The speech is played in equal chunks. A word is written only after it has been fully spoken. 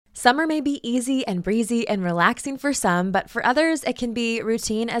Summer may be easy and breezy and relaxing for some, but for others, it can be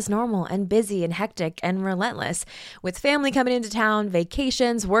routine as normal and busy and hectic and relentless, with family coming into town,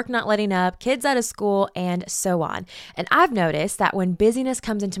 vacations, work not letting up, kids out of school, and so on. And I've noticed that when busyness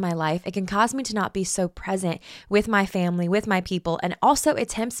comes into my life, it can cause me to not be so present with my family, with my people, and also it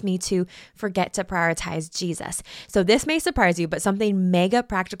tempts me to forget to prioritize Jesus. So this may surprise you, but something mega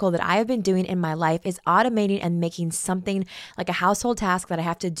practical that I have been doing in my life is automating and making something like a household task that I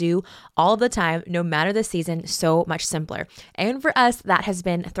have to do all the time, no matter the season, so much simpler. And for us, that has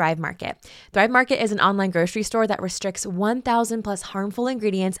been Thrive Market. Thrive Market is an online grocery store that restricts 1,000 plus harmful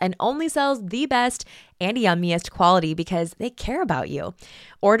ingredients and only sells the best and yummiest quality because they care about you.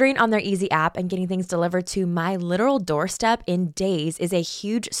 Ordering on their easy app and getting things delivered to my literal doorstep in days is a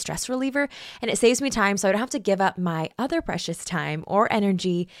huge stress reliever, and it saves me time so I don't have to give up my other precious time or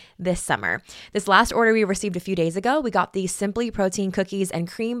energy this summer. This last order we received a few days ago, we got the Simply Protein cookies and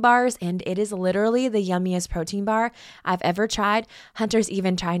cream bars, and it is literally the yummiest protein bar I've ever tried. Hunter's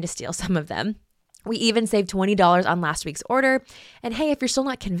even trying to steal some of them. We even saved $20 on last week's order. And hey, if you're still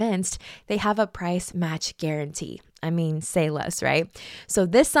not convinced, they have a price match guarantee. I mean, say less, right? So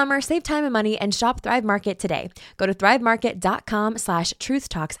this summer, save time and money and shop Thrive Market today. Go to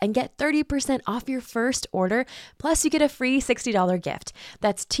thrivemarket.com/truthtalks and get 30% off your first order. Plus, you get a free $60 gift.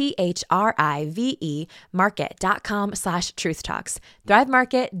 That's THRIVE market.com/truthtalks.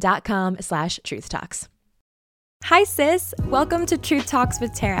 thrivemarket.com/truthtalks. Hi, sis. Welcome to Truth Talks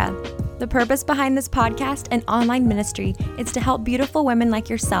with Tara. The purpose behind this podcast and online ministry is to help beautiful women like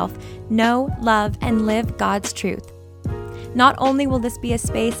yourself know, love, and live God's truth. Not only will this be a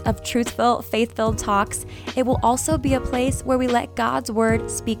space of truthful, faith-filled talks, it will also be a place where we let God's word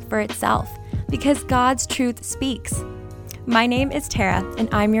speak for itself, because God's truth speaks. My name is Tara, and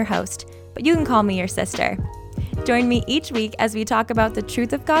I'm your host, but you can call me your sister. Join me each week as we talk about the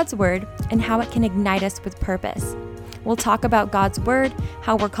truth of God's word and how it can ignite us with purpose. We'll talk about God's word,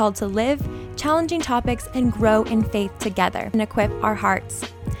 how we're called to live, challenging topics, and grow in faith together and equip our hearts.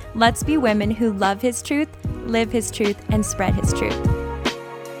 Let's be women who love His truth, live His truth, and spread His truth.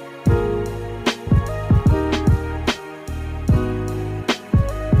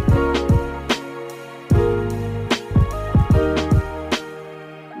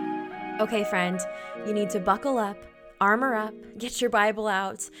 Okay, friend, you need to buckle up, armor up, get your Bible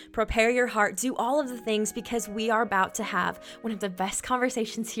out, prepare your heart, do all of the things, because we are about to have one of the best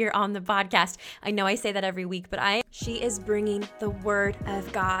conversations here on the podcast. I know I say that every week, but she is bringing the Word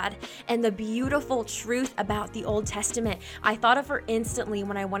of God and the beautiful truth about the Old Testament. I thought of her instantly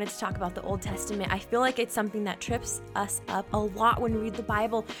when I wanted to talk about the Old Testament. I feel like it's something that trips us up a lot when we read the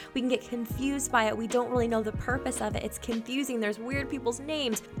Bible. We can get confused by it. We don't really know the purpose of it. It's confusing. There's weird people's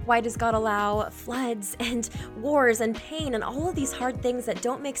names. Why does God allow floods and wars and pain and all of these hard things that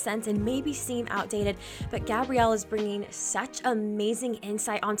don't make sense and maybe seem outdated? But Gabrielle is bringing such amazing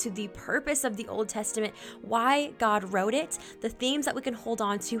insight onto the purpose of the Old Testament, why God wrote it, the themes that we can hold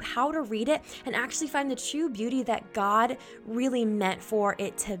on to, how to read it, and actually find the true beauty that God really meant for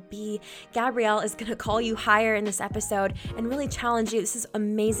it to be. Gabrielle is going to call you higher in this episode and really challenge you. This is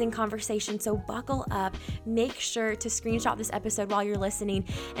amazing conversation, so buckle up. Make sure to screenshot this episode while you're listening,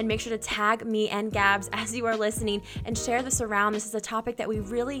 and make sure to tag me and Gabs as you are listening and share this around. This is a topic that we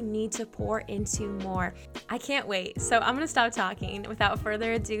really need to pour into more. I can't wait. So I'm going to stop talking. Without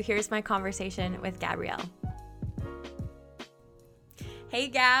further ado, here's my conversation with Gabrielle. Hey,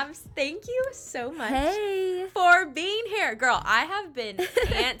 Gabs. Thank you so much for being here. Girl, I have been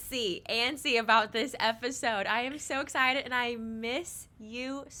antsy about this episode. I am so excited, and I miss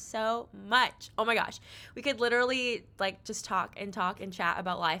you so much. Oh my gosh. We could literally just talk and chat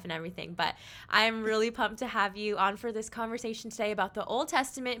about life and everything, but I am really pumped to have you on for this conversation today about the Old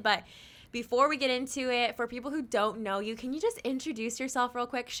Testament. But before we get into it, for people who don't know you, can you just introduce yourself real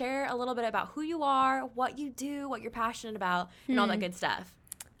quick? Share a little bit about who you are, what you do, what you're passionate about, and all that good stuff.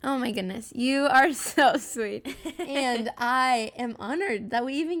 Oh my goodness, you are so sweet. And I am honored that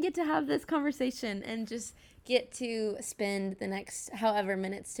we even get to have this conversation and just get to spend the next however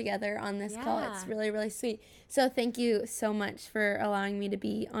minutes together on this call. It's really, really sweet. So thank you so much for allowing me to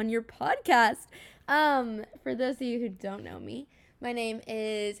be on your podcast. For those of you who don't know me, my name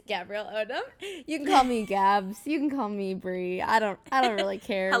is Gabrielle Odom. You can call me Gabs. You can call me Bree. I don't really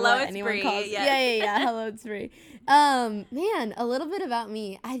care. Hello, what it's anyone Bree. calls. Yeah. Hello, it's Bree. Man, a little bit about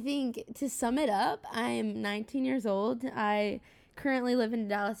me. I think to sum it up, I'm 19 years old. I currently live in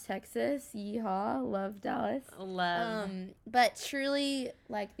Dallas, Texas. Yeehaw, love Dallas. But truly,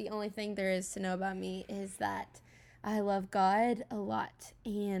 the only thing there is to know about me is that I love God a lot,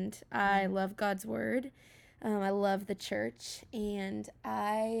 and I love God's word. I love the church, and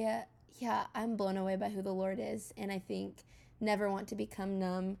I'm blown away by who the Lord is, and I think never want to become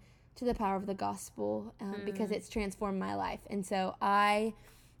numb to the power of the gospel because it's transformed my life. And so I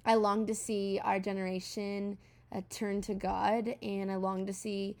long to see our generation turn to God, and I long to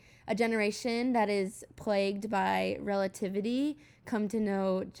see a generation that is plagued by relativity come to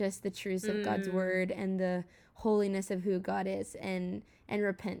know just the truths of God's word and the holiness of who God is, and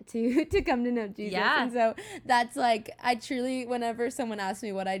repent to come to know Jesus. Yeah. And so that's like, I truly, whenever someone asks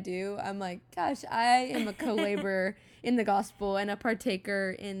me what I do, I'm like, gosh, I am a co-laborer in the gospel and a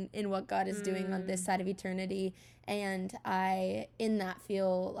partaker in what God is doing on this side of eternity. And I, in that,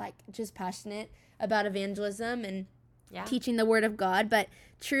 feel like just passionate about evangelism and teaching the word of God. But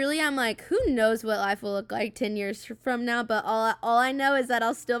truly, I'm like, who knows what life will look like 10 years from now, but all I know is that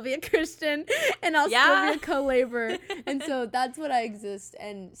I'll still be a Christian and I'll still be a co-laborer. And so that's what I exist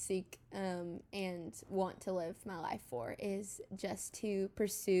and seek and want to live my life for, is just to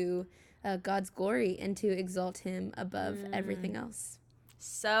pursue God's glory and to exalt him above everything else.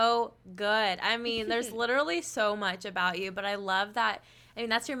 So good. I mean, there's literally so much about you, but I love that. I mean,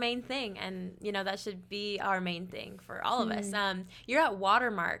 that's your main thing, and that should be our main thing for all of us. You're at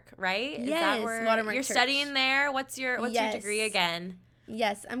Watermark, right? Yes, is that where Watermark you're Church. studying there? What's your degree again?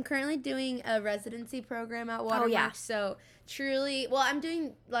 Yes, I'm currently doing a residency program at Watermark. Oh, yeah. So truly, well, I'm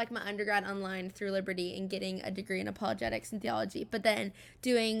doing like my undergrad online through Liberty and getting a degree in apologetics and theology, but then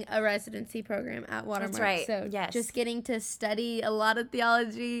doing a residency program at Watermark. That's right. So yes. just getting to study a lot of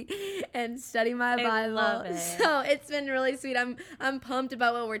theology and study my Bible. I love it. So it's been really sweet. I'm pumped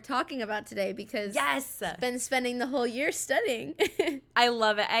about what we're talking about today because I've been spending the whole year studying. I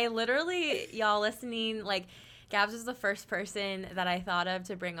love it. I literally, y'all listening, like, Gabs was the first person that I thought of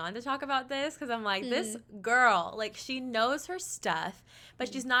to bring on to talk about this, because I'm like, this girl, like, she knows her stuff,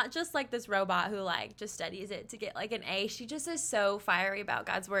 but she's not just like this robot who like just studies it to get like an A. She just is so fiery about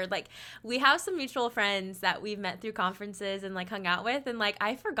God's word. Like, we have some mutual friends that we've met through conferences and like hung out with, and like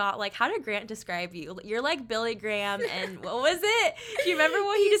I forgot, like, how did Grant describe you? You're like Billy Graham, and what was it? Do you remember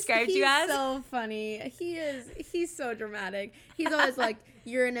what he described you as? He's so funny. He's so dramatic. He's always like,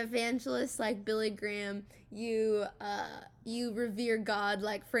 you're an evangelist like Billy Graham. You revere God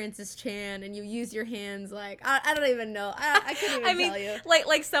like Francis Chan, and you use your hands like I don't even know. I couldn't even tell you.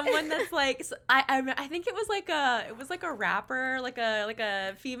 Like someone that's like, I think it was like a rapper, like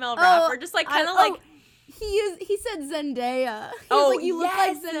a female rapper, just like kind of like. He said Zendaya. Like, you look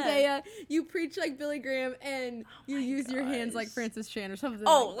like Zendaya. You preach like Billy Graham, and you use your hands like Francis Chan or something.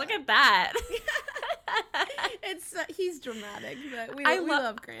 Oh, look at that. He's dramatic, but we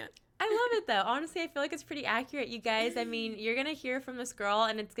love Grant. I love it, though. Honestly, I feel like it's pretty accurate, you guys. I mean, you're going to hear from this girl,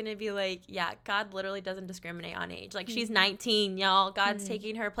 and it's going to be like, yeah, God literally doesn't discriminate on age. Like, she's 19, y'all. God's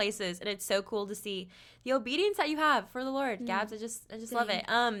taking her places, and it's so cool to see the obedience that you have for the Lord. Gabs, I just love it.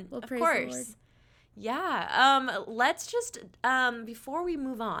 Of course. Yeah. Let's just, before we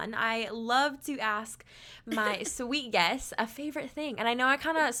move on, I love to ask my sweet guests a favorite thing. And I know I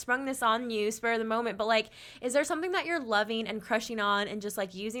kind of sprung this on you, spur of the moment, but like, is there something that you're loving and crushing on and just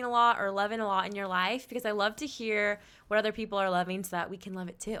like using a lot or loving a lot in your life? Because I love to hear what other people are loving so that we can love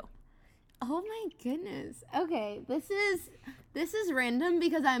it too. Oh my goodness. Okay, this is random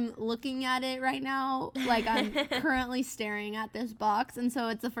because I'm looking at it right now. Like, I'm currently staring at this box, and so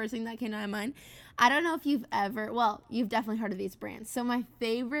it's the first thing that came to my mind. I don't know if you've definitely heard of these brands. So my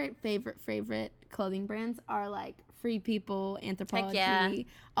favorite clothing brands are like Free People, Anthropologie,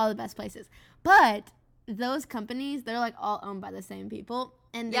 all the best places. But those companies, they're like all owned by the same people,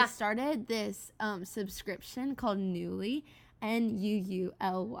 and they started this subscription called Nuuly,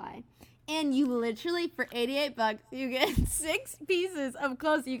 Nuuly. And you literally, for $88, you get 6 pieces of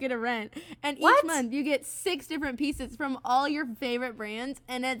clothes you get to rent. And each month you get 6 different pieces from all your favorite brands.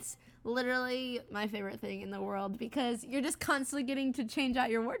 And it's literally my favorite thing in the world because you're just constantly getting to change out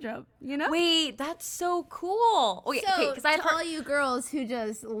your wardrobe, you know? Wait, that's so cool. Wait, so, okay, because all you girls who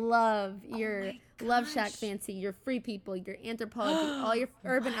just love your Love Shack Fancy, your Free People, your Anthropologie, all your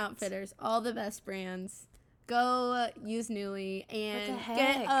Urban Outfitters, all the best brands. Go use Nuuly and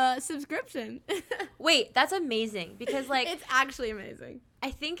get a subscription. Wait, that's amazing because like it's actually amazing.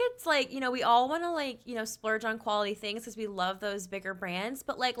 I think it's like, we all want to like, splurge on quality things because we love those bigger brands.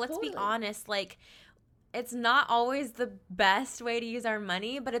 But like, let's be honest, like it's not always the best way to use our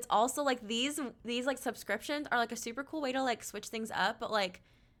money, but it's also like these like subscriptions are like a super cool way to like switch things up. But like,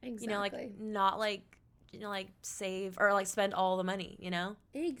 like not like, like save or like spend all the money,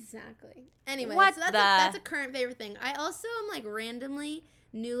 Exactly. Anyway, so that's a current favorite thing. I also am like randomly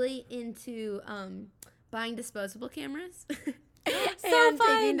newly into buying disposable cameras. So and fun.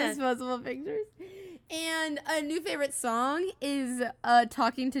 taking disposable pictures. And a new favorite song is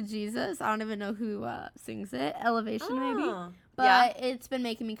Talking to Jesus. I don't even know who sings it. Elevation, maybe. But it's been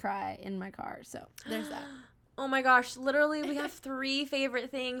making me cry in my car. So there's that. Oh my gosh, literally we have 3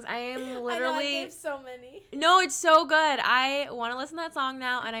 favorite things. I am literally... I know, I gave so many. No, it's so good. I want to listen to that song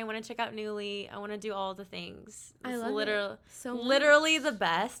now, and I want to check out Newly. I want to do all the things. I love it so much. Literally the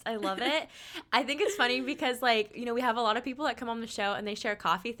best. I love it. I think it's funny because, like, you know, we have a lot of people that come on the show and they share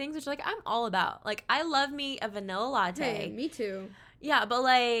coffee things, which, like, I'm all about. Like, I love me a vanilla latte. Hey, me too. Yeah, but,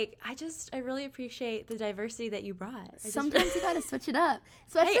 like, I really appreciate the diversity that you brought. Sometimes you gotta switch it up.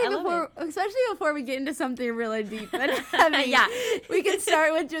 Especially before we get into something really deep and heavy. Yeah. We can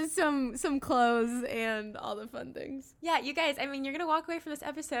start with just some clothes and all the fun things. Yeah, you guys, I mean, you're gonna walk away from this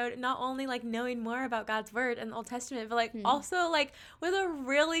episode not only, like, knowing more about God's Word and the Old Testament, but, like, also, like, with a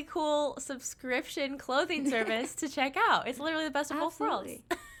really cool subscription clothing service to check out. It's literally the best of both worlds.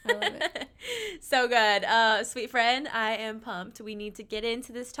 I love it. So good. Sweet friend, I am pumped. We need to get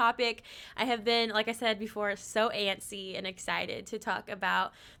into this topic. I have been, like I said before, so antsy and excited to talk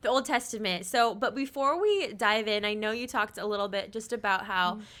about the Old Testament. But before we dive in, I know you talked a little bit just about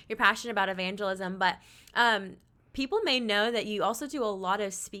how you're passionate about evangelism, but people may know that you also do a lot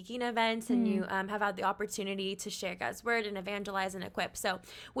of speaking events and you have had the opportunity to share God's Word and evangelize and equip. So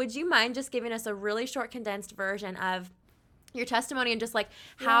would you mind just giving us a really short, condensed version of your testimony and just like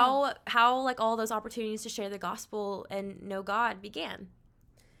how like all those opportunities to share the gospel and know God began?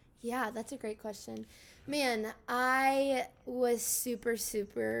 Yeah, that's a great question. Man, I was super,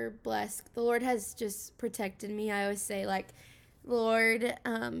 super blessed. The Lord has just protected me. I always say, like, Lord,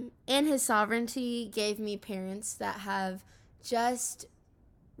 in his sovereignty, gave me parents that have just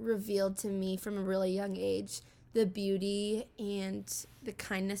revealed to me from a really young age the beauty and the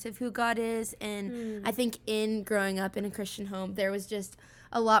kindness of who God is. And I think in growing up in a Christian home, there was just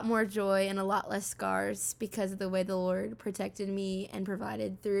a lot more joy and a lot less scars because of the way the Lord protected me and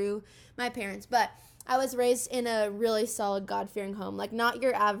provided through my parents. But I was raised in a really solid God-fearing home, like not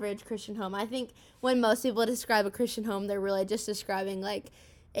your average Christian home. I think when most people describe a Christian home, they're really just describing like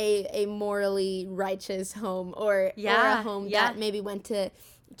a morally righteous home or a home that maybe went to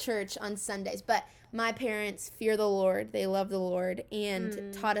church on Sundays. But my parents fear the Lord. They love the Lord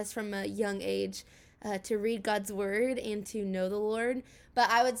and taught us from a young age to read God's Word and to know the Lord. But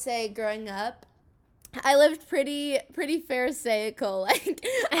I would say growing up, I lived pretty pharisaical. Like,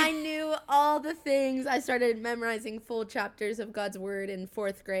 I knew all the things. I started memorizing full chapters of God's Word in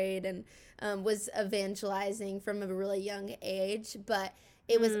 4th grade and was evangelizing from a really young age. But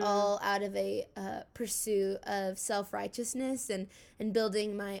it was all out of a pursuit of self-righteousness and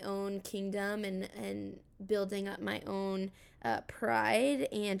building my own kingdom and building up my own pride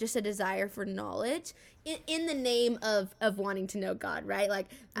and just a desire for knowledge in the name of wanting to know God, right? Like,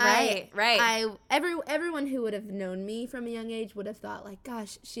 everyone who would have known me from a young age would have thought, like,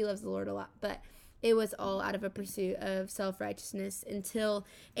 gosh, she loves the Lord a lot. But it was all out of a pursuit of self-righteousness until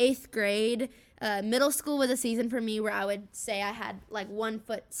 8th grade. Middle school was a season for me where I would say I had like one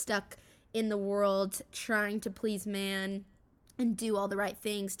foot stuck in the world trying to please man and do all the right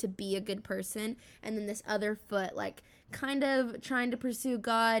things to be a good person. And then this other foot, like, kind of trying to pursue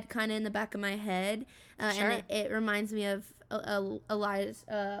God kind of in the back of my head. And it reminds me of Elijah's,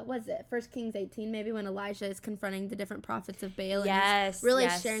 what is it? 1 Kings 18, maybe, when Elijah is confronting the different prophets of Baal. And he's really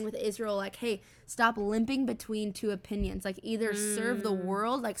sharing with Israel, like, hey, stop limping between two opinions. Like, either serve the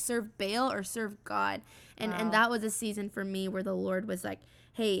world, like serve Baal, or serve God. And that was a season for me where the Lord was like,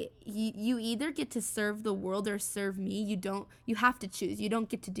 hey, you either get to serve the world or serve me. You have to choose. You don't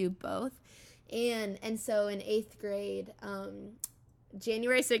get to do both. And so in 8th grade,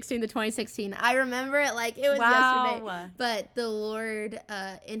 January 16th, 2016, I remember it like it was yesterday. But the Lord,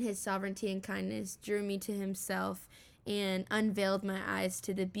 in his sovereignty and kindness, drew me to himself and unveiled my eyes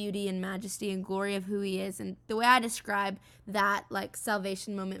to the beauty and majesty and glory of who he is. And the way I describe that, like,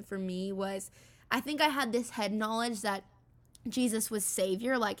 salvation moment for me was, I think I had this head knowledge that Jesus was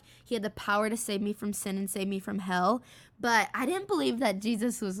Savior, like he had the power to save me from sin and save me from hell, but I didn't believe that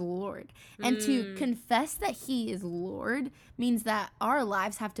Jesus was Lord. And to confess that he is Lord means that our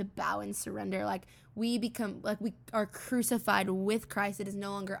lives have to bow and surrender. Like, we are crucified with Christ. It is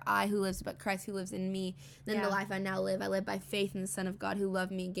no longer I who lives, but Christ who lives in me. Then the life I now live, I live by faith in the Son of God who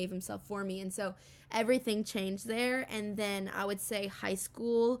loved me and gave himself for me. And so everything changed there. And then I would say high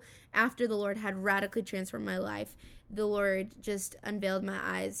school, after the Lord had radically transformed my life, the Lord just unveiled my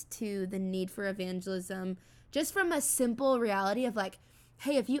eyes to the need for evangelism, just from a simple reality of, like,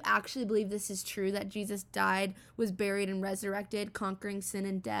 hey, if you actually believe this is true, that Jesus died, was buried, and resurrected, conquering sin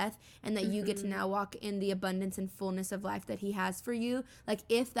and death, and that you get to now walk in the abundance and fullness of life that he has for you, like,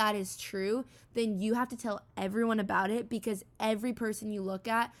 if that is true, then you have to tell everyone about it, because every person you look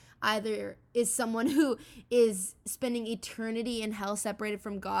at either is someone who is spending eternity in hell separated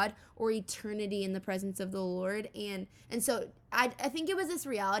from God, or eternity in the presence of the Lord. And so I think it was this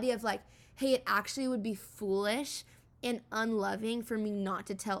reality of like, hey, it actually would be foolish and unloving for me not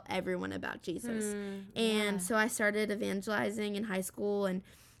to tell everyone about Jesus. And so I started evangelizing in high school, and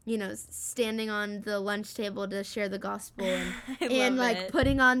standing on the lunch table to share the gospel, and like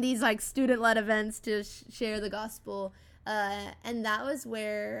putting on these like student-led events to share the gospel. And that was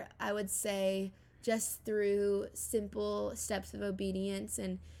where I would say, just through simple steps of obedience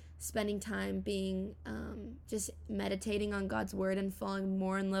and spending time being just meditating on God's word and falling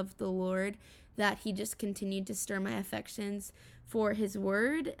more in love with the Lord, that he just continued to stir my affections for his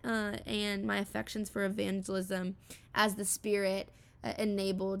word and my affections for evangelism, as the Spirit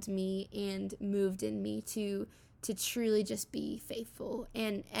enabled me and moved in me to truly just be faithful.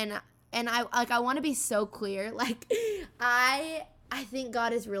 And I want to be so clear, like, I think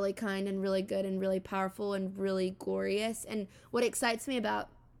God is really kind and really good and really powerful and really glorious. And what excites me about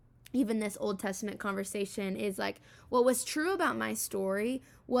even this Old Testament conversation is like, what was true about my story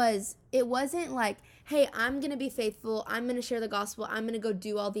was, it wasn't like, hey, I'm going to be faithful, I'm going to share the gospel, I'm going to go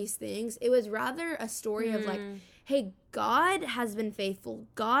do all these things. It was rather a story of like, hey, God has been faithful,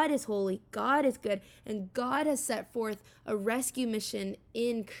 God is holy, God is good, and God has set forth a rescue mission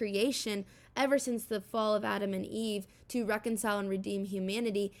in creation ever since the fall of Adam and Eve to reconcile and redeem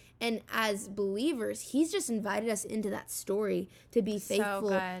humanity. And as believers, he's just invited us into that story to be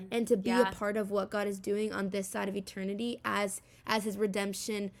faithful and to be a part of what God is doing on this side of eternity as his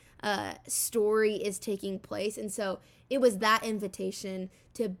redemption story is taking place. And so it was that invitation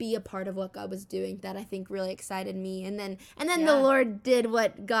to be a part of what God was doing that I think really excited me. And then the Lord did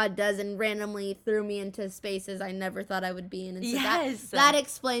what God does and randomly threw me into spaces I never thought I would be in. And so that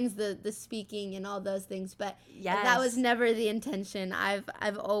explains the speaking and all those things. But that was never the intention.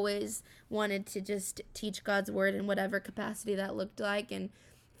 I've always wanted to just teach God's word in whatever capacity that looked like. And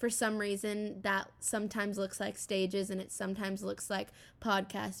for some reason, that sometimes looks like stages and it sometimes looks like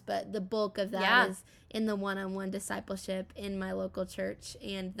podcasts, but the bulk of that is in the one-on-one discipleship in my local church,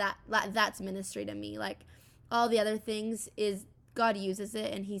 and that's ministry to me. Like, all the other things is God uses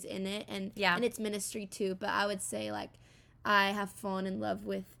it and he's in it, and it's ministry too. But I would say, like, I have fallen in love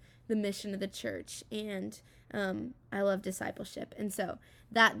with the mission of the church, and I love discipleship, and so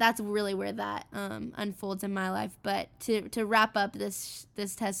that's really where that unfolds in my life. But to wrap up this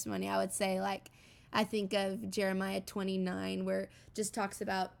testimony, I would say, like, I think of Jeremiah 29, where it just talks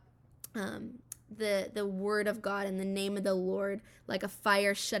about the word of God and the name of the Lord, like a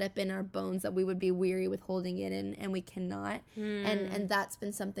fire shut up in our bones, that we would be weary with holding it in, and we cannot. And that's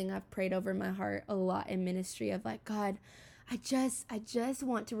been something I've prayed over my heart a lot in ministry, of like, God, I just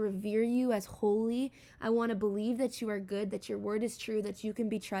want to revere you as holy. I want to believe that you are good, that your word is true, that you can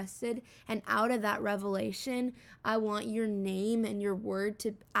be trusted. And out of that revelation, I want your name and your word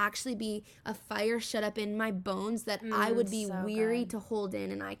to actually be a fire shut up in my bones that I would be weary to hold in,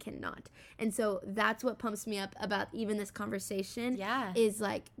 and I cannot. And so that's what pumps me up about even this conversation. Is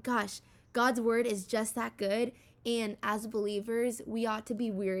like, gosh, God's word is just that good. And as believers, we ought to be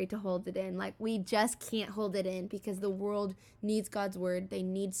weary to hold it in. Like, we just can't hold it in, because the world needs God's word. They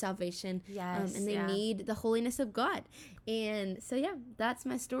need salvation. And they need the holiness of God. And so, that's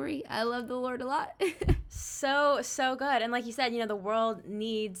my story. I love the Lord a lot. So good. And like you said, the world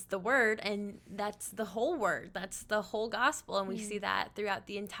needs the word, and that's the whole word. That's the whole gospel. And we see that throughout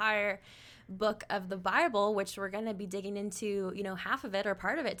the entire book of the Bible, which we're going to be digging into, half of it or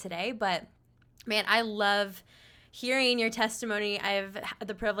part of it today. But man, I love hearing your testimony. I've had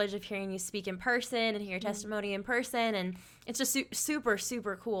the privilege of hearing you speak in person and hear your testimony in person, and it's just super,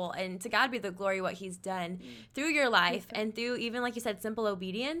 super cool. And to God be the glory what he's done through your life and through, even like you said, simple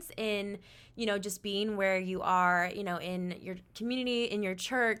obedience in, just being where you are, in your community, in your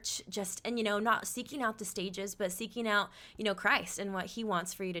church, and, not seeking out the stages, but seeking out, Christ and what he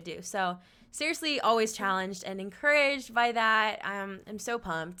wants for you to do. So seriously, always challenged and encouraged by that. I'm so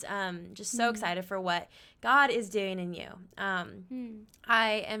pumped. Just so excited for what God is doing in you.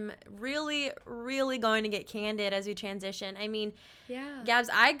 I am really, really going to get candid as we transition. I mean, Gabs,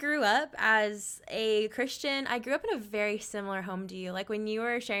 I grew up as a Christian. I grew up in a very similar home to you. Like, when you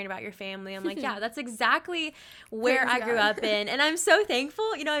were sharing about your family, I'm like, that's exactly where I grew up in. And I'm so thankful.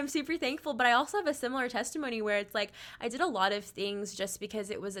 I'm super thankful. But I also have a similar testimony where it's like, I did a lot of things just because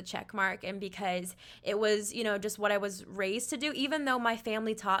it was a check mark and because it was, just what I was raised to do, even though my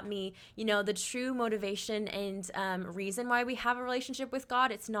family taught me, the true motivation and reason why we have a relationship with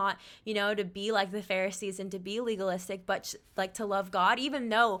God. It's not, to be like the Pharisees and to be legalistic, but like to love God. Even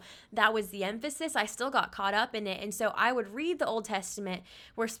though that was the emphasis, I still got caught up in it. And so I would read the Old Testament.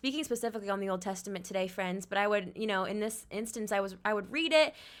 We're speaking specifically on the Old Testament today, friends, but I would, in this instance, I would read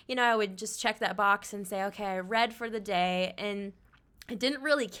it, I would just check that box and say, okay, I read for the day. And I didn't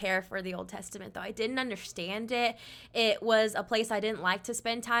really care for the Old Testament, though. I didn't understand it. It was a place I didn't like to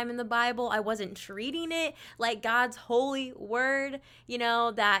spend time in the Bible. I wasn't treating it like God's holy word,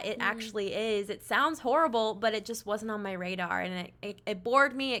 that it actually is. It sounds horrible, but it just wasn't on my radar. And it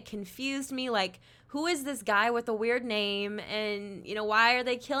bored me. It confused me. Like, who is this guy with a weird name? And, why are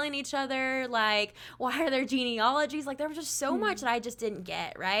they killing each other? Like, why are there genealogies? Like, there was just so much that I just didn't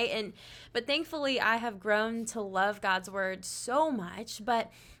get, right? But thankfully, I have grown to love God's word so much.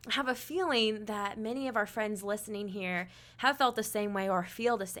 But I have a feeling that many of our friends listening here have felt the same way or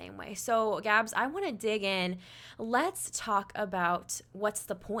feel the same way. So, Gabs, I want to dig in. Let's talk about what's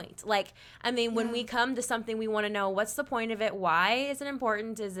the point. Like, when we come to something, we want to know what's the point of it? Why is it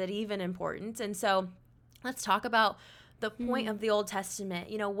important? Is it even important? And so let's talk about the point of the Old Testament.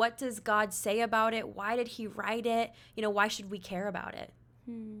 What does God say about it? Why did he write it? Why should we care about it?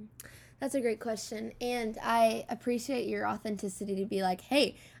 That's a great question. And I appreciate your authenticity to be like,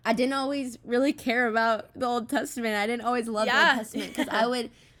 hey, I didn't always really care about the Old Testament. I didn't always love the Old Testament. Because I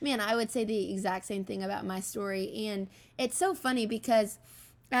would say the exact same thing about my story. And it's so funny because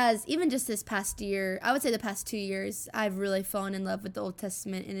as even just this past year, I would say the past 2 years, I've really fallen in love with the Old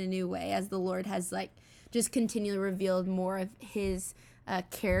Testament in a new way as the Lord has just continually revealed more of his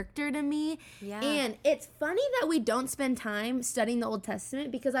character to me. Yeah. And it's funny that we don't spend time studying the Old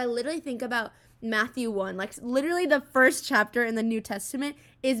Testament because I literally think about Matthew 1. Like, literally the first chapter in the New Testament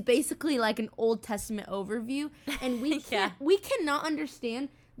is basically like an Old Testament overview. And we we cannot understand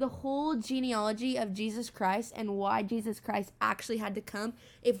the whole genealogy of Jesus Christ and why Jesus Christ actually had to come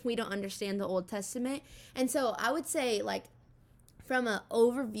if we don't understand the Old Testament. And so I would say, like, from an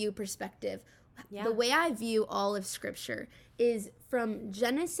overview perspective, the way I view all of Scripture is from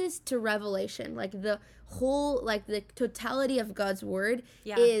Genesis to Revelation, like the whole, like the totality of God's word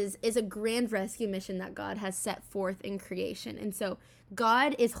is a grand rescue mission that God has set forth in creation. And so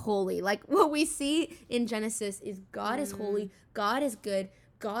God is holy. Like, what we see in Genesis is God is holy, God is good,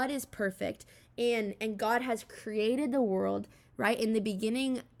 God is perfect, and God has created the world. Right? In the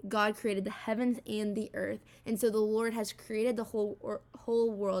beginning, God created the heavens and the earth. And so the Lord has created the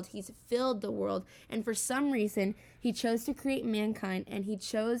whole world. He's filled the world. And for some reason, he chose to create mankind, and he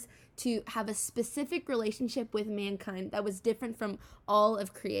chose to have a specific relationship with mankind that was different from all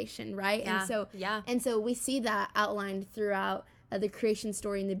of creation, right? Yeah. And so we see that outlined throughout the creation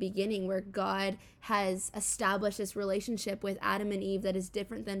story in the beginning, where God has established this relationship with Adam and Eve that is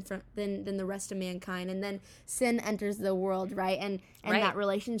different than the rest of mankind. And then sin enters the world, right? And that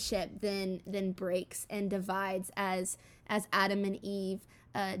relationship then breaks and divides as Adam and Eve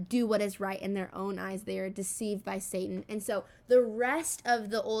do what is right in their own eyes. They are deceived by Satan. And so the rest of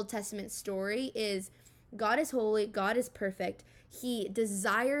the Old Testament story is God is holy, God is perfect. He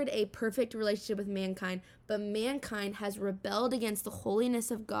desired a perfect relationship with mankind, but mankind has rebelled against the holiness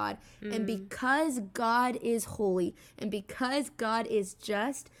of God. And because God is holy and because God is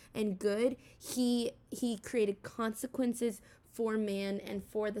just and good, he created consequences for man and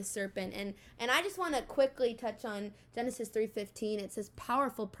for the serpent. And I just want to quickly touch on Genesis 3:15. It's this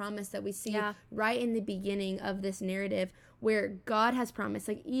powerful promise that we see right in the beginning of this narrative, where God has promised,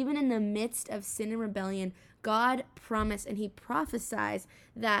 like, even in the midst of sin and rebellion, God promised and he prophesies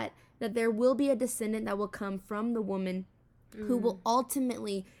that there will be a descendant that will come from the woman who will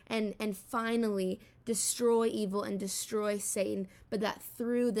ultimately and finally destroy evil and destroy Satan, but that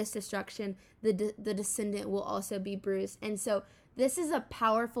through this destruction, the descendant will also be bruised. And so this is a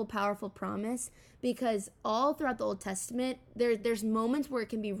powerful, powerful promise, because all throughout the Old Testament, there's moments where it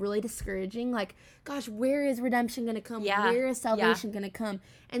can be really discouraging. Like, gosh, where is redemption going to come? Where is salvation going to come?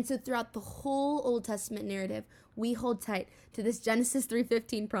 And so throughout the whole Old Testament narrative, we hold tight to this Genesis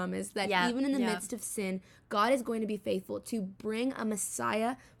 3:15 promise that even in the midst of sin, God is going to be faithful to bring a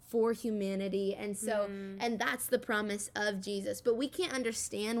Messiah for humanity. And so and that's the promise of Jesus. But we can't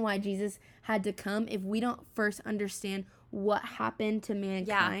understand why Jesus had to come if we don't first understand what happened to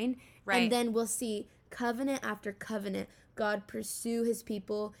mankind. Right. And then we'll see covenant after covenant God pursue his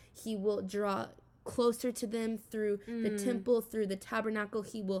people. He will draw closer to them through the temple, through the tabernacle.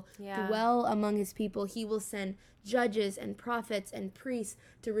 He will Yeah. dwell among his people. He will send judges and prophets and priests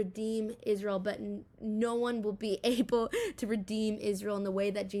to redeem Israel, but no one will be able to redeem Israel in the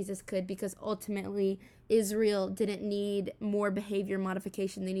way that Jesus could, because ultimately Israel didn't need more behavior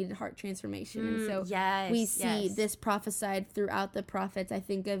modification. They needed heart transformation. And so we see this prophesied throughout the prophets. I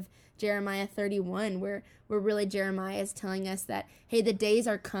think of Jeremiah 31, where really Jeremiah is telling us that, hey, the days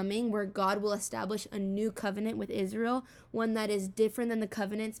are coming where God will establish a new covenant with Israel, one that is different than the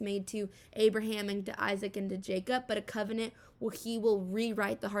covenants made to Abraham and to Isaac and to Jacob, but a covenant where he will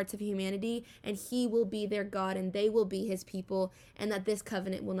rewrite the hearts of humanity, and he will be their God and they will be his people, and that this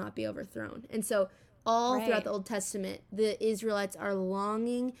covenant will not be overthrown. And so all throughout the Old Testament, the Israelites are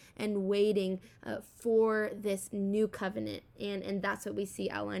longing and waiting for this new covenant. And that's what we see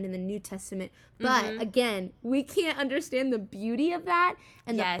outlined in the New Testament. But again, we can't understand the beauty of that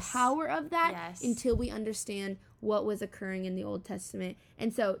and the power of that until we understand what was occurring in the Old Testament.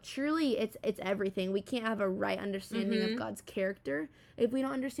 And so truly it's everything. We can't have a right understanding of God's character if we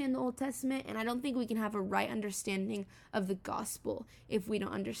don't understand the Old Testament, and I don't think we can have a right understanding of the gospel if we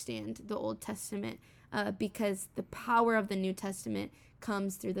don't understand the Old Testament, because the power of the New Testament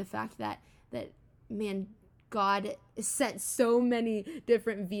comes through the fact that man, God sent so many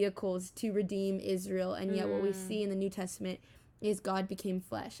different vehicles to redeem Israel, and yet what we see in the New Testament is God became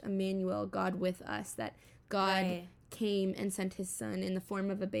flesh, Emmanuel, God with us, that God came and sent his son in the form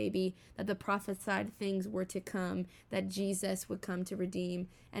of a baby, that the prophesied things were to come, that Jesus would come to redeem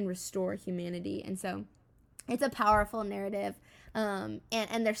and restore humanity. And so it's a powerful narrative, and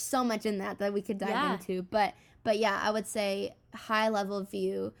there's so much in that we could dive into. But yeah, I would say high level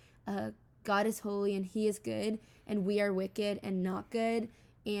view, God is holy and he is good, and we are wicked and not good.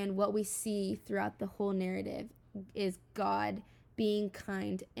 And what we see throughout the whole narrative is God being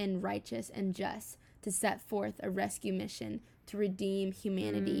kind and righteous and just to set forth a rescue mission to redeem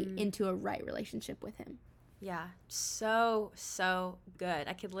humanity into a right relationship with him. Yeah, so good.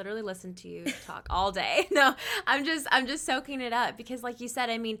 I could literally listen to you talk all day. No, I'm just soaking it up, because like you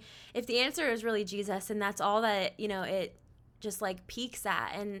said, I mean, if the answer is really Jesus and that's all that, it just like peaks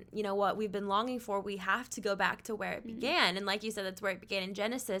at, and what we've been longing for, we have to go back to where it began. And like you said, that's where it began in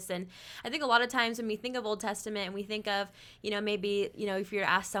Genesis. And I think a lot of times when we think of Old Testament and we think of, maybe, if you're to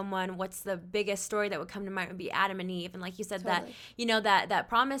ask someone what's the biggest story that would come to mind, would be Adam and Eve. And like you said, that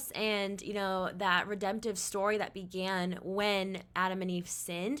promise and, that redemptive story that began when Adam and Eve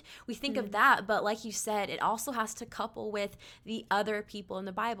sinned, we think of that. But like you said, it also has to couple with the other people in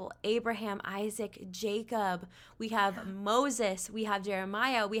the Bible: Abraham, Isaac, Jacob. We have Moses, we have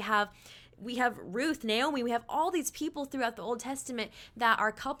Jeremiah, we have Ruth, Naomi, we have all these people throughout the Old Testament that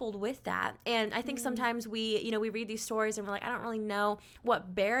are coupled with that. And I think sometimes we read these stories and we're like, I don't really know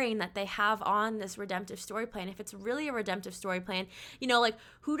what bearing that they have on this redemptive story plan. If it's really a redemptive story plan, like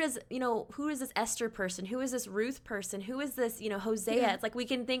who is this Esther person? Who is this Ruth person? Who is this, Hosea? Yeah. It's like we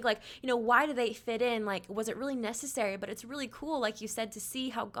can think like, why do they fit in? Like, was it really necessary? But it's really cool, like you said, to see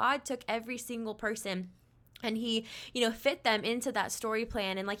how God took every single person and he, fit them into that story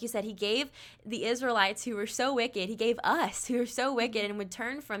plan. And like you said, he gave the Israelites who were so wicked, he gave us who were so wicked and would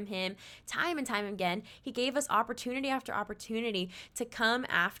turn from him time and time again. He gave us opportunity after opportunity to come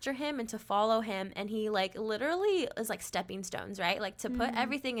after him and to follow him. And he like literally is like stepping stones, right? Like to put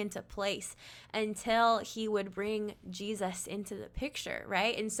everything into place until he would bring Jesus into the picture,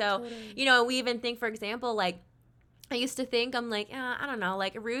 right? And so, we even think, for example, like, I used to think, I'm like, I don't know,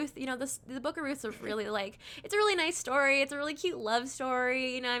 like Ruth, the book of Ruth is really like, it's a really nice story. It's a really cute love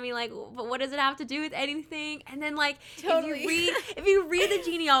story. I mean, like, but what does it have to do with anything? And then like, if you read the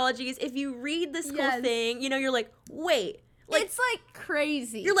genealogies, if you read this whole thing, you're like, wait. Like, it's like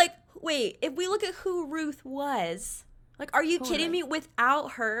crazy. You're like, wait, if we look at who Ruth was, like, are you kidding me?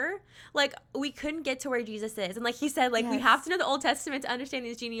 Without her, like, we couldn't get to where Jesus is. And like he said, like, we have to know the Old Testament to understand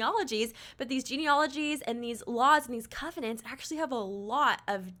these genealogies. But these genealogies and these laws and these covenants actually have a lot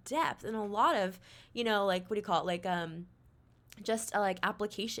of depth and a lot of, like, what do you call it? Like, just like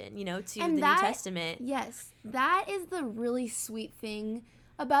application, to the New Testament. Yes, that is the really sweet thing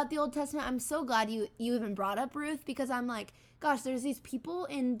about the Old Testament. I'm so glad you even brought up Ruth, because I'm like, gosh, there's these people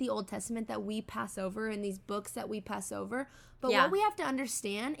in the Old Testament that we pass over, and these books that we pass over. But what we have to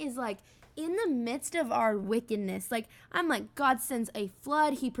understand is, like, in the midst of our wickedness, like, I'm like, God sends a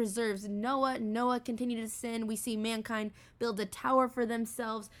flood. He preserves Noah. Noah continued to sin. We see mankind build a tower for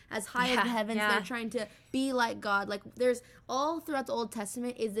themselves as high as the heavens. They're trying to be like God. Like there's all throughout the Old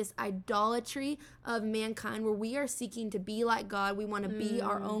Testament is this idolatry of mankind where we are seeking to be like God. We want to be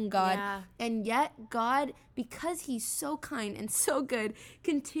our own God. And yet God, because he's so kind and so good,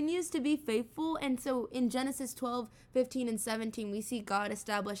 continues to be faithful. And so in Genesis 12, 15, and 17, we see God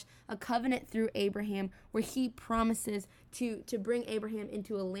establish a covenant through Abraham where he promises to bring Abraham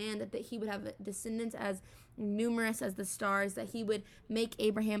into a land that he would have descendants as numerous as the stars, that he would make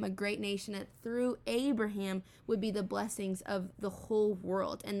Abraham a great nation, that through Abraham would be the blessings of the whole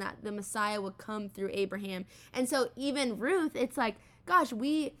world, and that the Messiah would come through Abraham. And so even Ruth, it's like, gosh,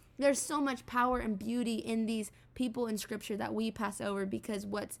 there's so much power and beauty in these people in Scripture that we pass over, because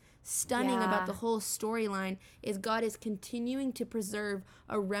what's stunning about the whole storyline is God is continuing to preserve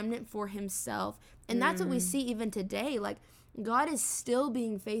a remnant for himself. And that's what we see even today. Like, God is still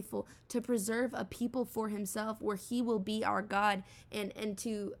being faithful to preserve a people for himself where he will be our God, and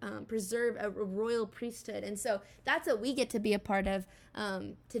to preserve a royal priesthood. And so that's what we get to be a part of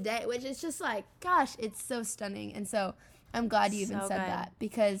today, which is just like, gosh, it's so stunning. And so I'm glad you even said that,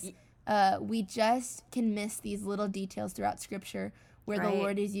 because we just can miss these little details throughout Scripture where the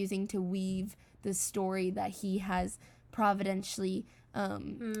Lord is using to weave the story that he has providentially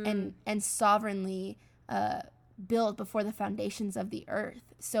and sovereignly built before the foundations of the earth,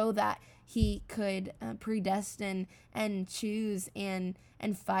 so that he could predestine and choose and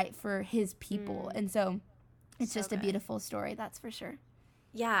fight for his people. And so it's just a beautiful story, that's for sure.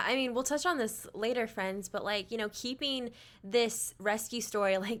 Yeah, I mean, we'll touch on this later, friends, but like, you know, keeping this rescue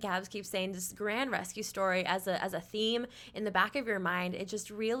story, like Gabs keeps saying, this grand rescue story as a theme in the back of your mind, it just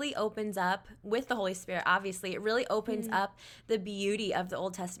really opens up, with the Holy Spirit, obviously, it really opens up the beauty of the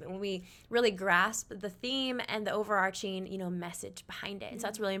Old Testament when we really grasp the theme and the overarching, you know, message behind it. And so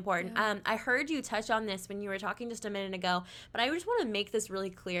that's really important. I heard you touch on this when you were talking just a minute ago, but I just want to make this really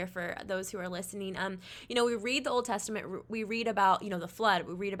clear for those who are listening. You know, we read the Old Testament, we read about, you know, the flood,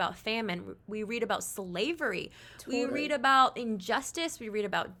 we read about famine, we read about slavery, we read about injustice, we read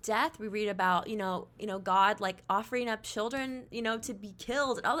about death, we read about, you know, God like offering up children, you know, to be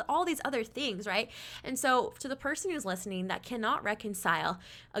killed, and all these other things, right? And so to the person who's listening that cannot reconcile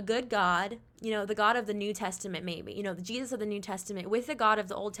a good God, you know, the God of the New Testament, maybe, you know, the Jesus of the New Testament with the God of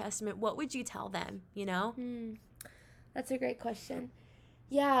the Old Testament, what would you tell them, you know? That's a great question.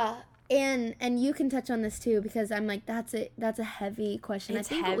 Yeah. And you can touch on this too, because I'm like, that's a heavy question. It's I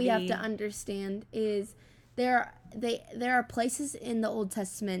think heavy. What we have to understand is there are places in the Old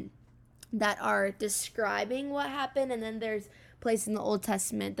Testament that are describing what happened, and then there's places in the Old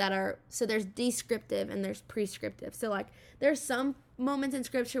Testament that are, so there's descriptive and there's prescriptive. So like there's some moments in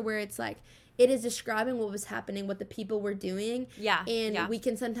Scripture where it's like it is describing what was happening, what the people were doing. And we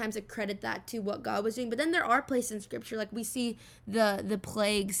can sometimes accredit that to what God was doing. But then there are places in Scripture, like we see the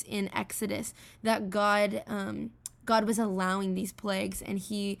plagues in Exodus, that God was allowing these plagues, and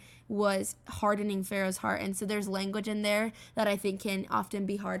he was hardening Pharaoh's heart. And so there's language in there that I think can often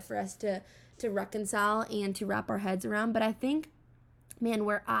be hard for us to reconcile and to wrap our heads around. But I think, man,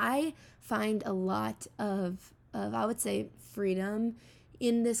 where I find a lot of I would say freedom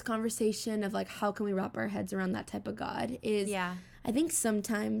in this conversation of like, how can we wrap our heads around that type of God is, I think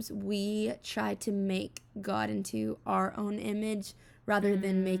sometimes we try to make God into our own image rather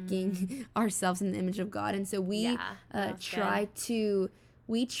than making ourselves in the image of God. And so we try to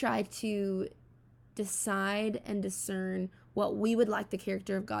decide and discern what we would like the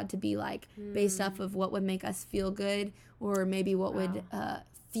character of God to be like based off of what would make us feel good, or maybe what would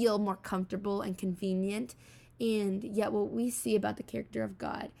feel more comfortable and convenient. And yet what we see about the character of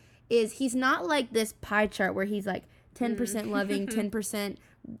God is he's not like this pie chart where he's like 10% loving, 10%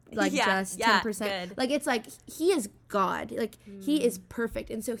 like just 10%. Good. Like it's like he is God. Like he is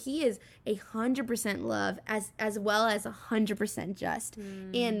perfect. And so he is 100% love as well as 100% just.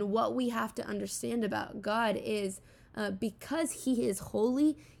 And what we have to understand about God is because he is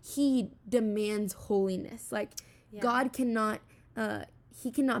holy, he demands holiness. Like God cannot he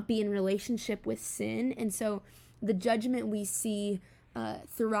cannot be in relationship with sin. And so the judgment we see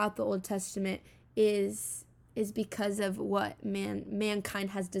throughout the Old Testament is because of what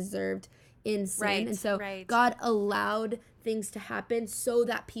mankind has deserved in sin. And so God allowed things to happen so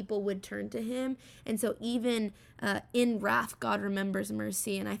that people would turn to him. And so even in wrath, God remembers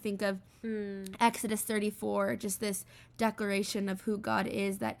mercy. And I think of Exodus 34, just this declaration of who God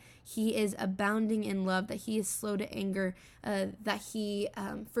is, that he is abounding in love, that he is slow to anger, that he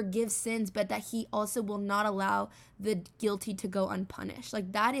forgives sins, but that he also will not allow the guilty to go unpunished.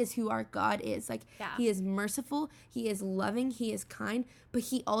 Like that is who our God is. Like he is merciful, he is loving, he is kind, but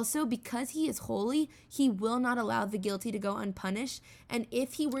he also, because he is holy, he will not allow the guilty to go go unpunished. And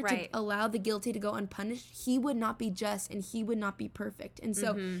if he were to allow the guilty to go unpunished, he would not be just and he would not be perfect. And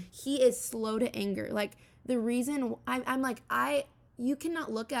so he is slow to anger. Like, the reason I'm like, you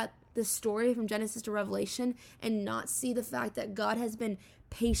cannot look at the story from Genesis to Revelation and not see the fact that God has been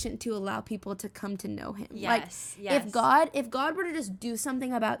patient to allow people to come to know him. Yes, like, if God were to just do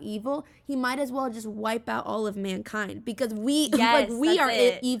something about evil, he might as well just wipe out all of mankind, because we are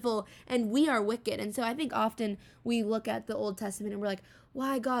evil and we are wicked. And so I think often we look at the Old Testament and we're like,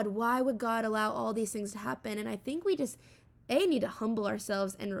 why God? Why would God allow all these things to happen? And I think we just need to humble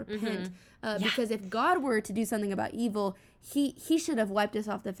ourselves and repent, because if God were to do something about evil, he should have wiped us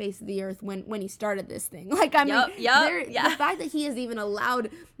off the face of the earth when he started this thing. Like, I mean, the fact that he has even allowed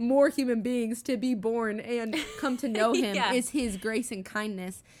more human beings to be born and come to know him is his grace and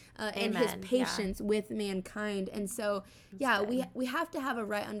kindness, and his patience with mankind. And so, we have to have a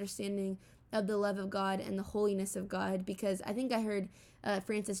right understanding of the love of God and the holiness of God, because I think I heard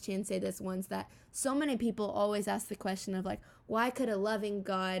Francis Chan say this once, that so many people always ask the question of, like, why could a loving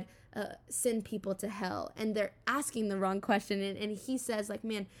God send people to hell? And they're asking the wrong question. And he says, like,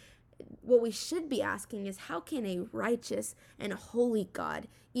 man, what we should be asking is, how can a righteous and a holy God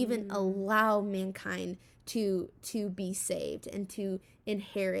even allow mankind to be saved and to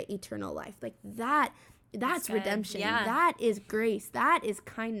inherit eternal life? Like, that's redemption. That is grace. That is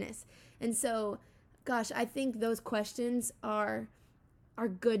kindness. And so, gosh, I think those questions are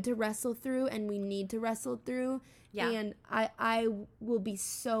good to wrestle through, and we need to wrestle through. And I will be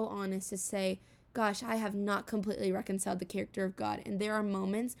so honest to say, gosh, I have not completely reconciled the character of God. And there are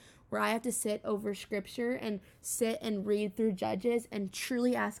moments where I have to sit over scripture and sit and read through Judges and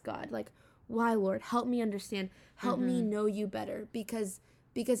truly ask God, like, why, Lord? Help me understand. Help me know you better. Because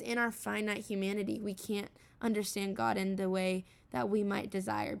in our finite humanity, we can't understand God in the way that we might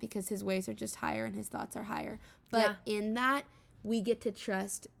desire, because his ways are just higher and his thoughts are higher. But in that, we get to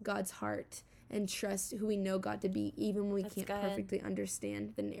trust God's heart and trust who we know God to be, even when we can't perfectly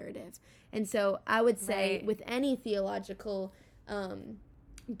understand the narrative. And so I would say with any theological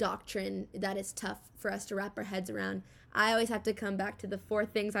doctrine that is tough for us to wrap our heads around, I always have to come back to the 4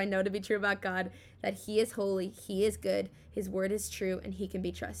 things I know to be true about God: that he is holy, he is good, his word is true, and he can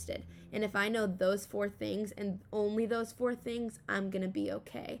be trusted. And if I know those 4 things and only those 4 things, I'm going to be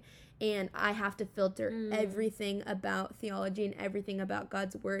okay. And I have to filter everything about theology and everything about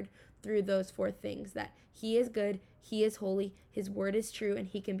God's word through those 4 things: that he is good, he is holy, his word is true, and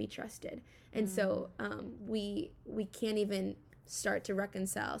he can be trusted. And so we can't even start to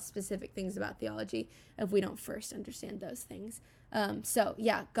reconcile specific things about theology if we don't first understand those things.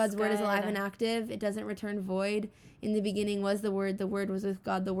 God's word is alive and active. It doesn't return void. In the beginning was the word was with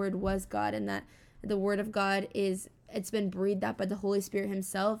God, the word was God, and that the word of God it's been breathed out by the Holy Spirit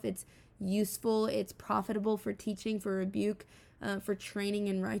himself. It's useful, it's profitable for teaching, for rebuke, for training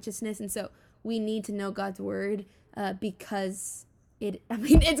in righteousness. And so we need to know God's word, because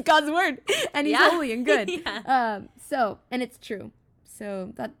it's God's word, and he's holy and good. And it's true.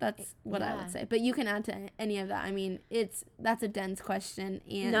 So that's what I would say. But you can add to any of that. I mean, that's a dense question.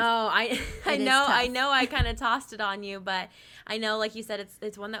 And no, I know I kind of tossed it on you, but I know, like you said,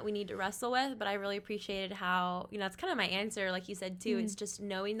 it's one that we need to wrestle with. But I really appreciated how, it's kind of my answer, like you said too. It's just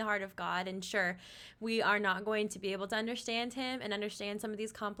knowing the heart of God. And sure, we are not going to be able to understand him and understand some of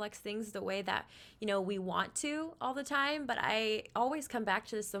these complex things the way that we want to all the time. But I always come back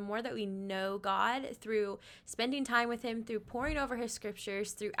to this: the more that we know God through spending time with him, through poring over his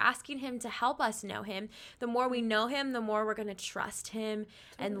scriptures, through asking him to help us know him, the more we know him, the more we're going to trust him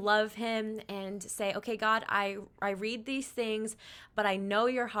and love him and say, okay, God, I read these things, but I know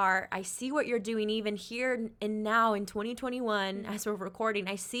your heart. I see what you're doing even here and now in 2021 as we're recording.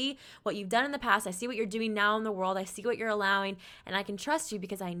 I see what you've done in the past. I see what you're doing now in the world. I see what you're allowing, and I can trust you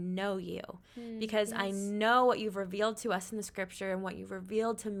because I know you, because I know what you've revealed to us in the scripture and what you've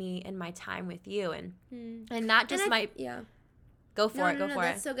revealed to me in my time with you. And that just Go for it.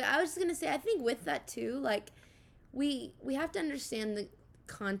 That's so good. I was just going to say, I think with that too, like, we have to understand the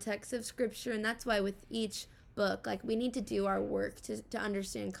context of scripture, and that's why with each book, like, we need to do our work to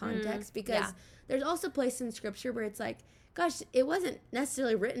understand context, because there's also places in scripture where it's like, gosh, it wasn't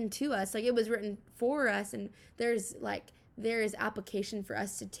necessarily written to us, like, it was written for us, and there is application for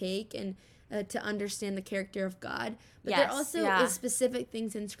us to take and to understand the character of God. But there also is specific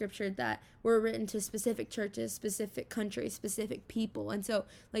things in scripture that were written to specific churches, specific countries, specific people. And so,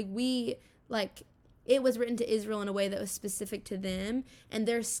 it was written to Israel in a way that was specific to them. And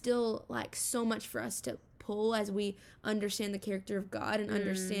there's still, so much for us to pull as we understand the character of God and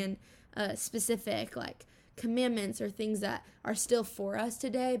understand specific, commandments or things that are still for us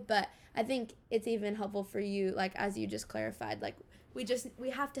today. But I think it's even helpful for you, like, as you just clarified, like, we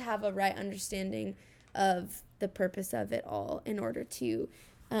have to have a right understanding of the purpose of it all in order to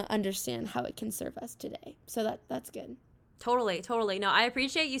understand how it can serve us today. So that's good. Totally. No, I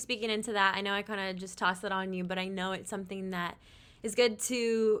appreciate you speaking into that. I know I kind of just tossed it on you, but I know it's something that is good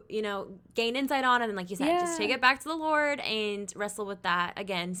to, gain insight on. And then, like you said, just take it back to the Lord and wrestle with that.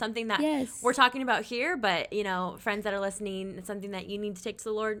 Again, something that we're talking about here, but, friends that are listening, it's something that you need to take to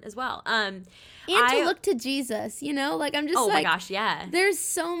the Lord as well. And to look to Jesus, like, I'm just my gosh, yeah. There's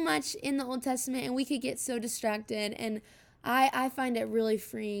so much in the Old Testament, and we could get so distracted. And I find it really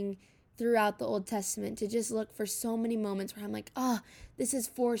freeing throughout the Old Testament to just look for so many moments where I'm like, this is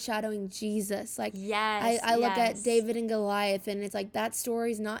foreshadowing Jesus. Like, I look at David and Goliath, and it's like, that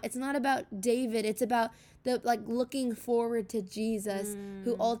story's it's not about David. It's about looking forward to Jesus,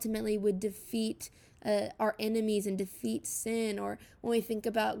 who ultimately would defeat our enemies and defeat sin. Or when we think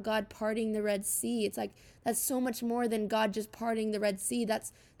about God parting the Red Sea, it's like, that's so much more than God just parting the Red Sea.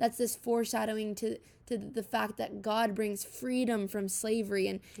 That's this foreshadowing to the fact that God brings freedom from slavery,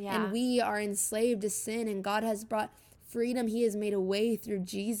 and we are enslaved to sin, and God has brought freedom. He has made a way through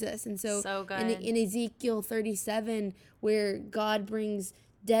Jesus. And so in Ezekiel 37, where God brings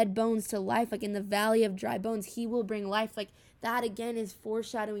dead bones to life, like in the valley of dry bones, he will bring life. Like, that again is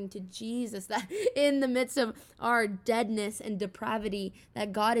foreshadowing to Jesus, that in the midst of our deadness and depravity,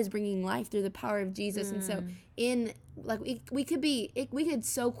 that God is bringing life through the power of Jesus. And so we could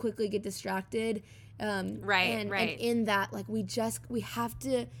so quickly get distracted. And in that, like, we have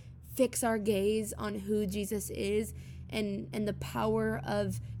to fix our gaze on who Jesus is and the power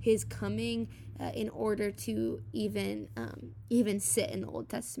of his coming in order to even sit in the Old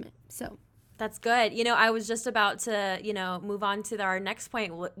Testament. So that's good. I was just about to, move on to our next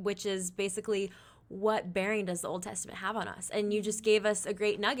point, which is basically, what bearing does the Old Testament have on us? And you just gave us a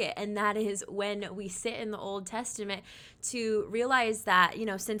great nugget, and that is when we sit in the Old Testament to realize that,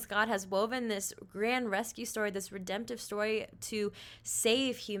 since God has woven this grand rescue story, this redemptive story to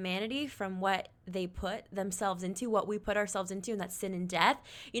save humanity from what they put themselves into, what we put ourselves into, and that's sin and death,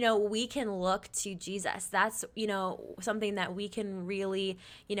 we can look to Jesus. That's, something that we can really,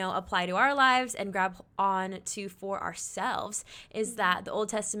 apply to our lives and grab on to for ourselves, is that the Old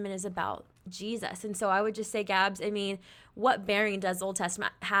Testament is about Jesus. And so I would just say, Gabs, what bearing does the Old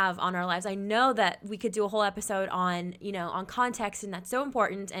Testament have on our lives? I know that we could do a whole episode on, on context, and that's so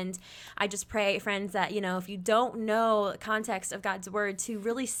important. And I just pray, friends, that, if you don't know the context of God's word, to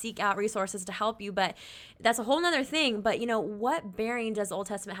really seek out resources to help you. But that's a whole nother thing. But, what bearing does the Old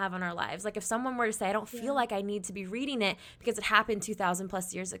Testament have on our lives? Like, if someone were to say, I don't feel like I need to be reading it because it happened 2,000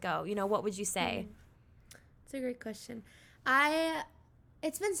 plus years ago, what would you say? It's a great question.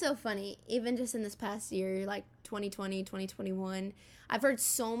 It's been so funny, even just in this past year, like 2020, 2021. I've heard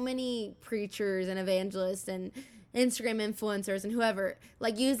so many preachers and evangelists and Instagram influencers and whoever,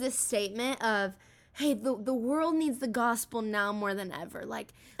 like, use this statement of, hey, the world needs the gospel now more than ever.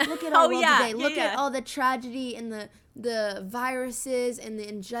 Like, look at our world today. Look at all the tragedy and the viruses and the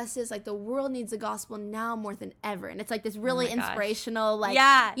injustice. Like, the world needs the gospel now more than ever. And it's like this really inspirational, like,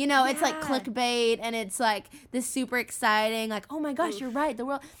 it's like clickbait, and it's like this super exciting, like, oh my gosh, you're right, the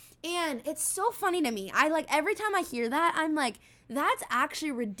world. And it's so funny to me. I, like, every time I hear that, I'm like, that's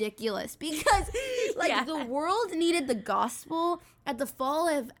actually ridiculous, because like the world needed the gospel at the fall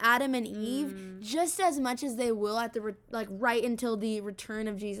of Adam and Eve just as much as they will at the right until the return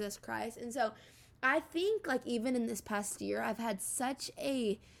of Jesus Christ. And so I think, like, even in this past year, I've had such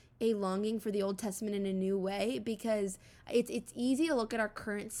a longing for the Old Testament in a new way, because it's easy to look at our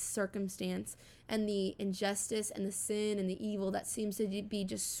current circumstance and the injustice and the sin and the evil that seems to be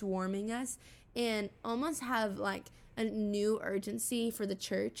just swarming us, and almost have like a new urgency for the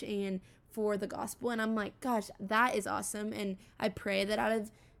church and for the gospel. And I'm like, gosh, that is awesome. And I pray that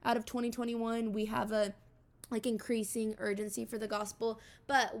out of 2021 we have a like increasing urgency for the gospel.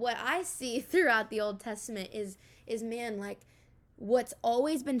 But what I see throughout the Old Testament is man, like, what's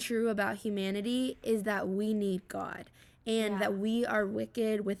always been true about humanity is that we need God, and that we are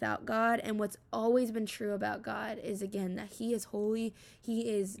wicked without God. And what's always been true about God is, again, that he is holy, he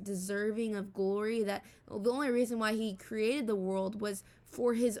is deserving of glory, that the only reason why he created the world was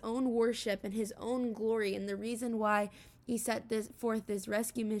for his own worship and his own glory. And the reason why he set this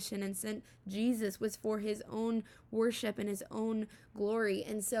rescue mission and sent Jesus was for his own worship and his own glory.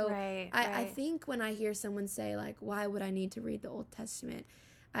 And so I think when I hear someone say, like, why would I need to read the Old Testament?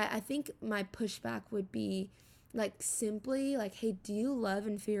 I think my pushback would be, like, simply, like, hey, do you love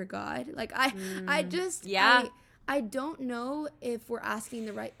and fear God? Like, I I don't know if we're asking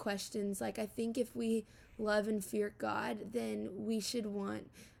the right questions. Like, I think if we love and fear God, then we should want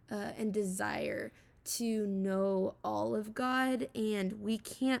and desire to know all of God. And we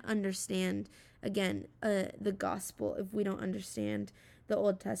can't understand, again, the gospel if we don't understand the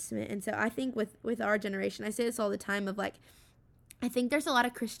Old Testament. And so I think with our generation, I say this all the time of like, I think there's a lot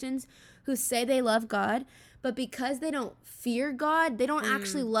of Christians who say they love God, but because they don't fear God, they don't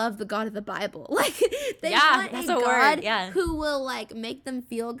actually love the God of the Bible. Like, they want a God who will, like, make them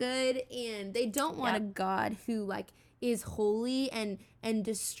feel good, and they don't want a God who, like, is holy and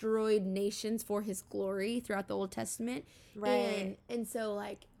destroyed nations for his glory throughout the Old Testament. Right. And so,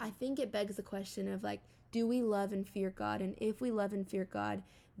 like, I think it begs the question of, like, do we love and fear God? And if we love and fear God,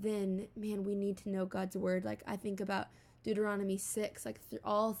 then, man, we need to know God's word. Like, I think about Deuteronomy 6, like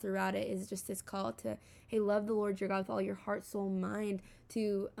all throughout it is just this call to, hey, love the Lord your God with all your heart, soul, mind,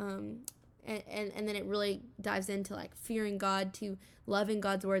 to and then it really dives into like fearing God, to loving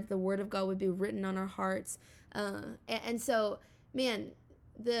God's word. The word of God would be written on our hearts, and so, man,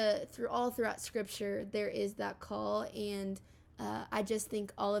 throughout Scripture there is that call. And I just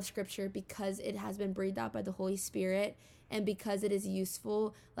think all of Scripture, because it has been breathed out by the Holy Spirit, and because it is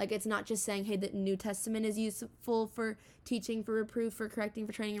useful, like, it's not just saying, hey, the New Testament is useful for teaching, for reproof, for correcting,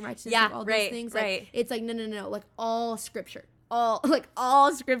 for training in righteousness, like all those things. Like, it's like, no, like all Scripture, all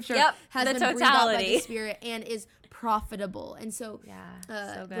Scripture has been breathed out by the Spirit and is profitable. And so,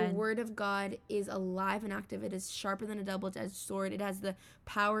 the word of God is alive and active. It is sharper than a double-edged sword. It has the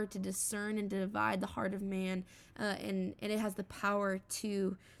power to discern and to divide the heart of man, and it has the power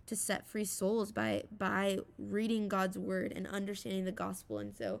to set free souls by reading God's word and understanding the gospel.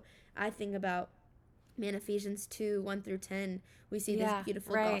 And so I think about, man, Ephesians 2, 1-10, we see this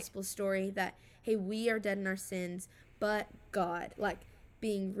beautiful gospel story that, hey, we are dead in our sins, but God, like,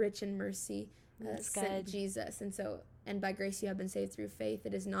 being rich in mercy, sent Jesus. And so, and by grace you have been saved through faith.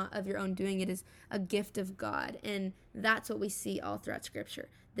 It is not of your own doing. It is a gift of God. And that's what we see all throughout Scripture,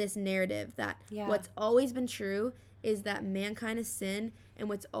 this narrative that what's always been true is that mankind is sin, and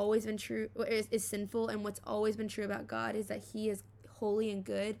what's always been true is sinful, and what's always been true about God is that he is holy and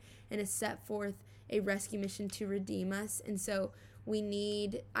good and has set forth a rescue mission to redeem us. And so we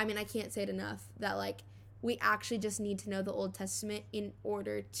need, I mean, I can't say it enough, that, like, we actually just need to know the Old Testament in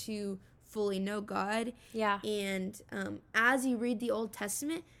order to fully know God. And as you read the Old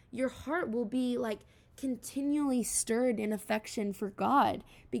Testament, your heart will be, like, continually stirred in affection for God,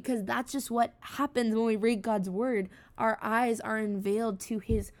 because that's just what happens when we read God's word. Our eyes are unveiled to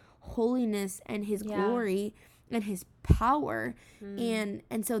his holiness and his glory and his power. And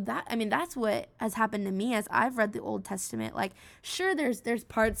so that, I mean, that's what has happened to me as I've read the Old Testament. Like, sure, there's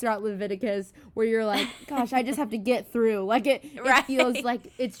parts throughout Leviticus where you're like, gosh, I just have to get through. Like, it feels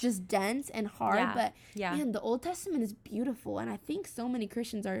like it's just dense and hard. But man, the Old Testament is beautiful, and I think so many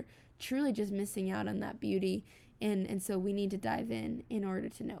Christians are truly just missing out on that beauty. And so we need to dive in order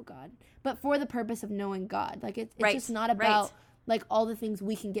to know God, but for the purpose of knowing God. Like, it's just not about like all the things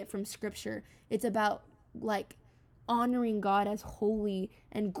we can get from Scripture. It's about, like, honoring God as holy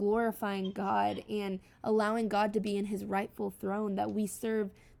and glorifying God and allowing God to be in his rightful throne, that we serve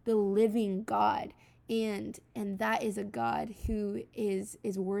the living God. And that is a God who is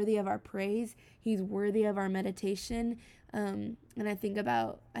worthy of our praise. He's worthy of our meditation. And I think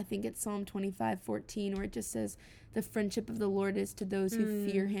it's Psalm 25:14, where it just says, the friendship of the Lord is to those who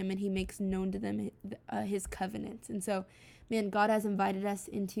fear him, and he makes known to them his covenants. And so, man, God has invited us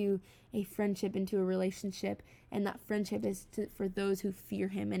into a friendship, into a relationship, and that friendship is for those who fear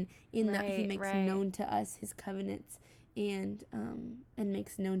him, and in that he makes known to us his covenants, and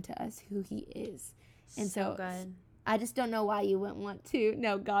makes known to us who he is. And so good. I just don't know why you wouldn't want to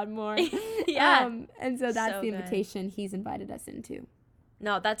know God more. And so that's the invitation he's invited us into.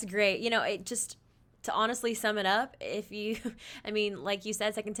 No, that's great. You know, it just, to honestly sum it up, I mean, like you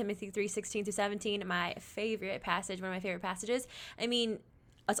said, 2 Timothy 3:16-17, my favorite passage, one of my favorite passages. I mean,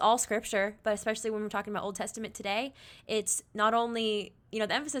 it's all Scripture, but especially when we're talking about Old Testament today, it's not only, you know,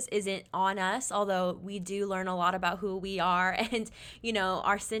 the emphasis isn't on us, although we do learn a lot about who we are and, you know,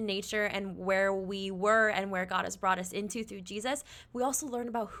 our sin nature and where we were and where God has brought us into through Jesus. We also learn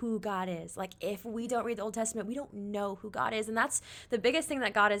about who God is. Like, if we don't read the Old Testament, we don't know who God is. And that's the biggest thing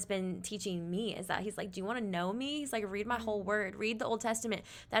that God has been teaching me, is that he's like, do you want to know me? He's like, read my whole word, read the Old Testament.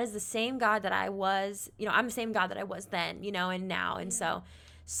 That is the same God that I was, you know, I'm the same God that I was then, you know, and now. And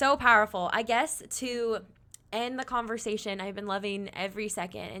so powerful. I guess to end the conversation, I've been loving every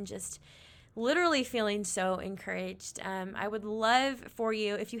second and just literally feeling so encouraged. I would love for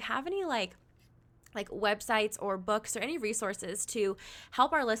you, if you have any, like, like websites or books or any resources to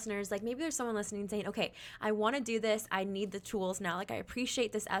help our listeners? Like maybe there's someone listening saying, okay, I want to do this, I need the tools now, like I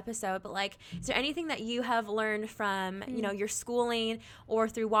appreciate this episode, but like, is there anything that you have learned from your schooling or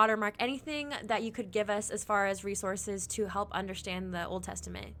through Watermark, anything that you could give us as far as resources to help understand the Old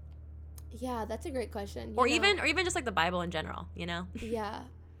Testament? Yeah, that's a great question. Or even just like the Bible in general, Yeah,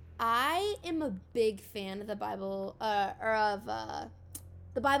 I am a big fan of the Bible,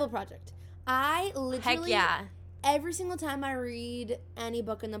 the Bible Project. I literally, Heck yeah. every single time I read any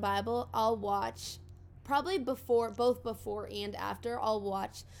book in the Bible, I'll watch, probably both before and after, I'll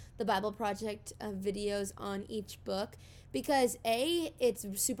watch the Bible Project videos on each book, because it's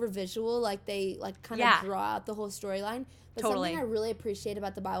super visual, like they like kind of draw out the whole storyline. But something I really appreciate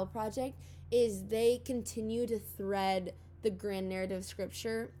about the Bible Project is they continue to thread the grand narrative of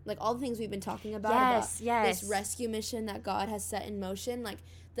Scripture, like all the things we've been talking about this rescue mission that God has set in motion. Like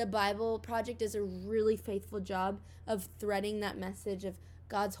the Bible Project does a really faithful job of threading that message of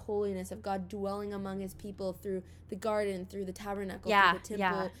God's holiness, of God dwelling among his people through the garden, through the tabernacle, through the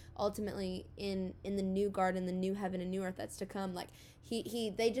temple, ultimately in the new garden, the new heaven and new earth that's to come. Like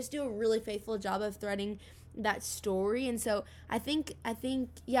they just do a really faithful job of threading that story. And so I think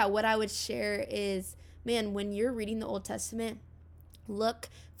what I would share is, man, when you're reading the Old Testament, look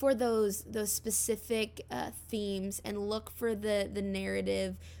for those specific themes, and look for the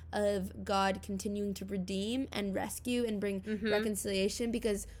narrative of God continuing to redeem and rescue and bring reconciliation.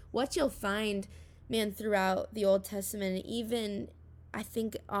 Because what you'll find, man, throughout the Old Testament, even I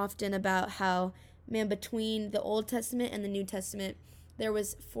think often about how, man, between the Old Testament and the New Testament, there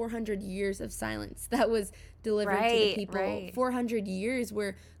was 400 years of silence that was delivered to the people. 400 years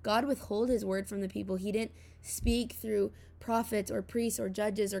where God withheld his word from the people. He didn't speak through prophets or priests or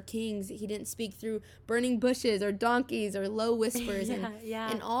judges or kings. He didn't speak through burning bushes or donkeys or low whispers.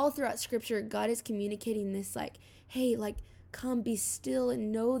 And all throughout Scripture, God is communicating this, like, hey, like, come, be still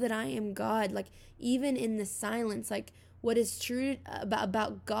and know that I am God. Like, even in the silence, like, what is true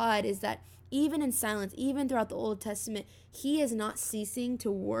about God is that even in silence, even throughout the Old Testament, he is not ceasing to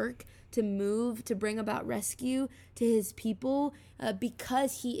work, to move, to bring about rescue to his people,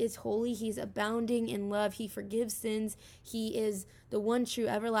 because he is holy. He's abounding in love. He forgives sins. He is the one true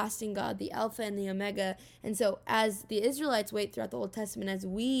everlasting God, the Alpha and the Omega. And so as the Israelites wait throughout the Old Testament, as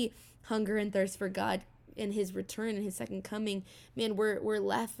we hunger and thirst for God in his return and his second coming, man, we're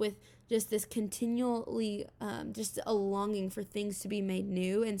left with just this continually just a longing for things to be made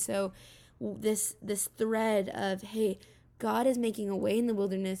new. And so this thread of, hey, God is making a way in the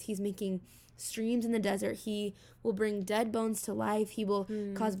wilderness. He's making streams in the desert. He will bring dead bones to life. He will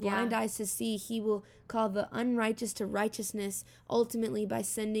cause blind eyes to see. He will call the unrighteous to righteousness, ultimately by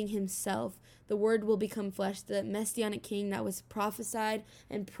sending himself. The word will become flesh. The Messianic king that was prophesied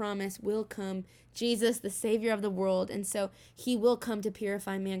and promised will come. Jesus, the Savior of the world. And so he will come to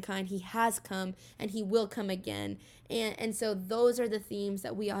purify mankind. He has come, and he will come again. And so those are the themes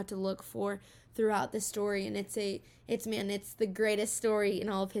that we ought to look for throughout the story. And it's the greatest story in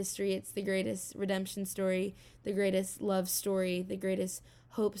all of history. It's the greatest redemption story, the greatest love story, the greatest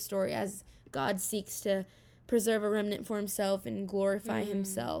hope story, as God seeks to preserve a remnant for himself and glorify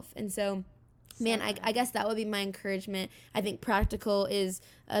himself. And so, man, I guess that would be my encouragement. I think practical is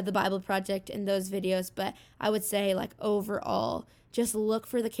the Bible Project and those videos, but I would say, like, overall, just look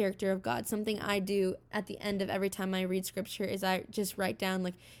for the character of God. Something I do at the end of every time I read Scripture is I just write down,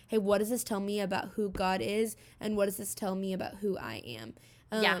 like, hey, what does this tell me about who God is, and what does this tell me about who I am?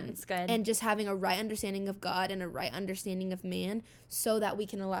 It's good. And just having a right understanding of God and a right understanding of man, so that we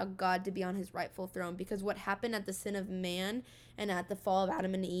can allow God to be on his rightful throne. Because what happened at the sin of man and at the fall of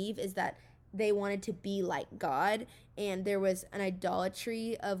Adam and Eve is that they wanted to be like God, and there was an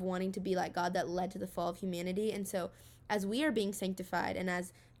idolatry of wanting to be like God that led to the fall of humanity. And so as we are being sanctified and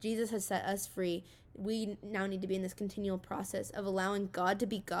as Jesus has set us free, we now need to be in this continual process of allowing God to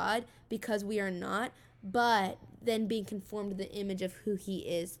be God, because we are not, but then being conformed to the image of who he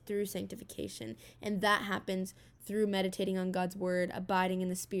is through sanctification. And that happens through meditating on God's word, abiding in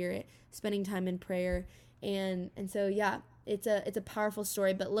the Spirit, spending time in prayer. And so, it's a powerful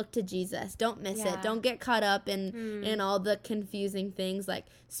story, but look to Jesus. Don't miss it. Don't get caught up in all the confusing things. Like,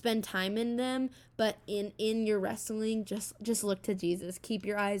 spend time in them, but in your wrestling, just look to Jesus. Keep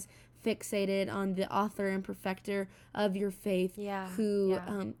your eyes fixated on the author and perfecter of your faith, who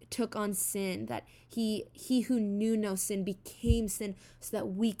took on sin, that he who knew no sin became sin so that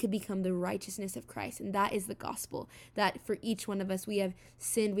we could become the righteousness of Christ. And that is the gospel, that for each one of us, we have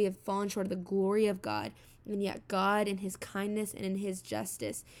sinned, we have fallen short of the glory of God, And yet God, in his kindness and in his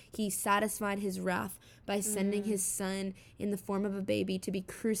justice, he satisfied his wrath by sending his son in the form of a baby to be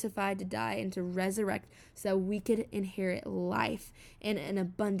crucified, to die, and to resurrect so that we could inherit life, and an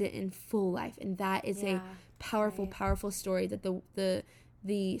abundant and full life. And that is a powerful, powerful story, that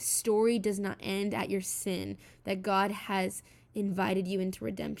the story does not end at your sin, that God has invited you into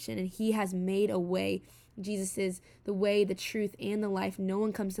redemption, and he has made a way. Jesus is the way, the truth, and the life. No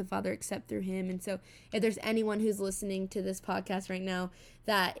one comes to the Father except through him. And so if there's anyone who's listening to this podcast right now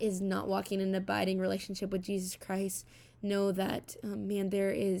that is not walking in an abiding relationship with Jesus Christ, know that,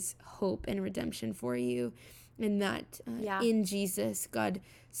 there is hope and redemption for you. And that in Jesus, God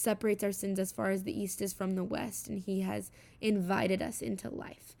separates our sins as far as the east is from the west, and he has invited us into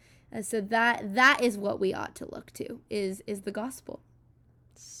life. So that is what we ought to look to, is the gospel.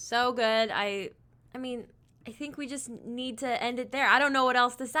 So good. I mean, I think we just need to end it there. I don't know what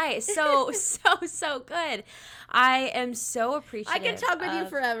else to say. It's so good. I am so appreciative. I can talk with you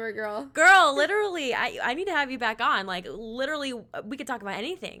forever, girl. Girl, literally, I need to have you back on. Like, literally, we could talk about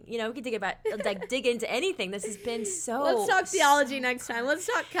anything. You know, we could dig into anything. This has been so... Let's talk theology next time. Let's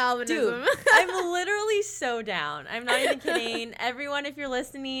talk Calvinism. Dude, I'm literally so down. I'm not even kidding. Everyone, if you're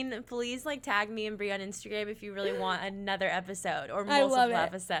listening, please, tag me and Brie on Instagram if you really want another episode or multiple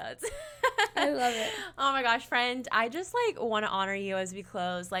episodes. I love it. Oh my gosh, friend. I just want to honor you as we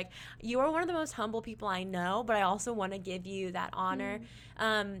close. You are one of the most humble people I know, but I also want to give you that honor.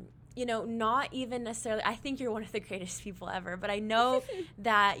 Not even necessarily, I think you're one of the greatest people ever, but I know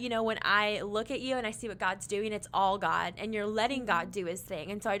that, when I look at you and I see what God's doing, it's all God, and you're letting God do his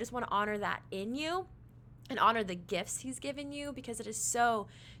thing. And so I just want to honor that in you and honor the gifts he's given you, because it is so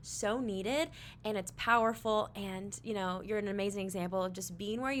needed, and it's powerful. And, you're an amazing example of just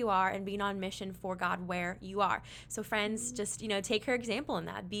being where you are and being on mission for God where you are. So friends, just, take her example in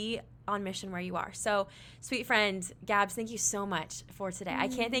that. Be on mission where you are. So, sweet friend, Gabs, thank you so much for today. I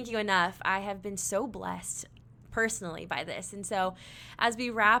can't thank you enough. I have been so blessed personally by this. And so as we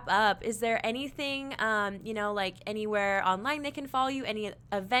wrap up, is there anything, anywhere online they can follow you, any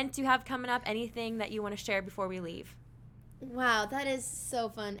events you have coming up, anything that you want to share before we leave? Wow, that is so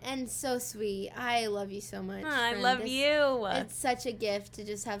fun and so sweet. I love you so much. I love you. It's such a gift to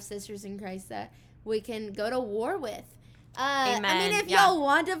just have sisters in Christ that we can go to war with. Amen. If y'all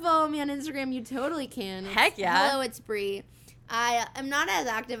want to follow me on Instagram, you totally can. Heck yeah. Hello, it's Brie. I am not as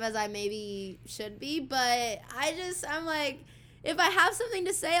active as I maybe should be, but I'm if I have something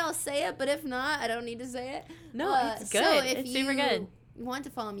to say, I'll say it. But if not, I don't need to say it. No, it's good. So if it's super good. Want to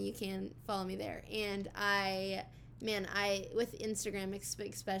follow me, you can follow me there. And I with Instagram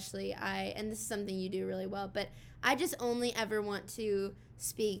especially, and this is something you do really well, but I just only ever want to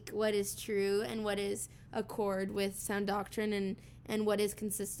speak what is true and what is accord with sound doctrine and what is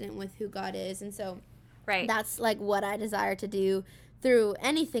consistent with who God is. And so that's what I desire to do through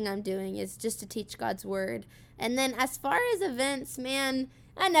anything I'm doing, is just to teach God's word. And then as far as events, man,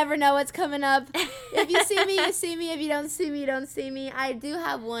 I never know what's coming up. If you see me, you see me. If you don't see me, you don't see me. I do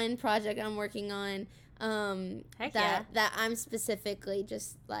have one project I'm working on that I'm specifically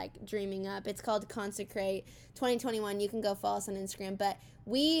just dreaming up. It's called Consecrate 2021. You can go follow us on Instagram. But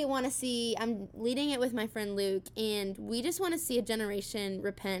we want to see, I'm leading it with my friend Luke, and we just want to see a generation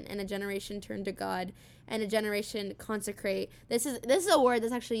repent and a generation turn to God and a generation consecrate. This is a word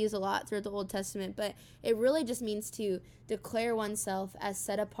that's actually used a lot throughout the Old Testament, but it really just means to declare oneself as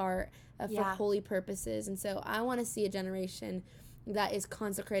set apart for holy purposes. And so I want to see a generation that is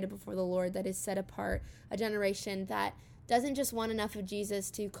consecrated before the Lord, that is set apart, a generation that doesn't just want enough of Jesus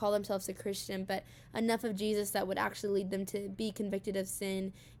to call themselves a Christian, but enough of Jesus that would actually lead them to be convicted of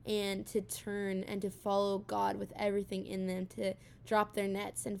sin and to turn and to follow God with everything in them, to drop their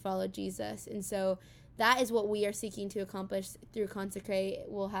nets and follow Jesus. And so that is what we are seeking to accomplish through Consecrate.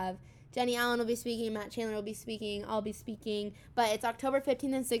 We'll have Jenny Allen will be speaking, Matt Chandler will be speaking, I'll be speaking, but it's October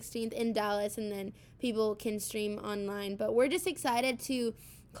 15th and 16th in Dallas, and then people can stream online. But we're just excited to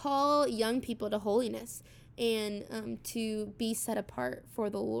call young people to holiness and to be set apart for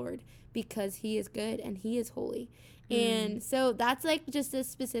the Lord, because he is good and he is holy. And so that's just a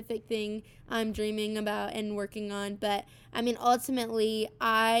specific thing I'm dreaming about and working on. But ultimately,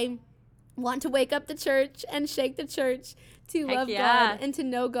 I want to wake up the church and shake the church to love God and to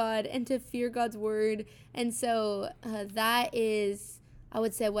know God and to fear God's word. And so that is, I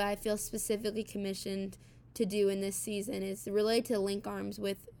would say, what I feel specifically commissioned to do in this season, is really to link arms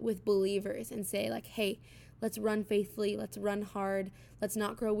with believers and say, hey, let's run faithfully, let's run hard, let's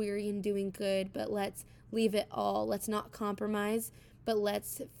not grow weary in doing good, but let's leave it all. Let's not compromise, but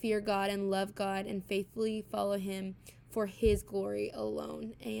let's fear God and love God and faithfully follow him for his glory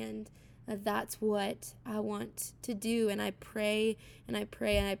alone. And that's what I want to do. And I pray and I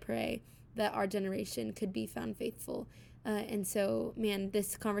pray and I pray that our generation could be found faithful. And so, man,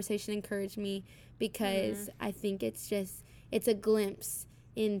 this conversation encouraged me because I think it's a glimpse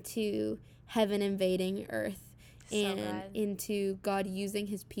into heaven invading earth and into God using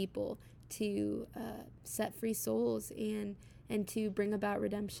his people to set free souls and to bring about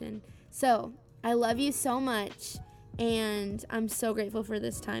redemption. So I love you so much, and I'm so grateful for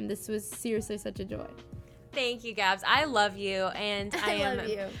this time. This was seriously such a joy. Thank you, Gabs. I love you, and love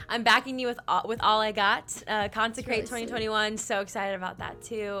you. I'm backing you with all I got. Consecrate really 2021. So excited about that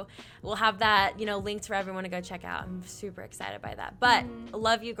too. We'll have that, linked for everyone to go check out. I'm super excited by that. But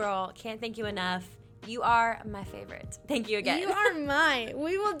love you, girl. Can't thank you enough. You are my favorite. Thank you again. You are mine.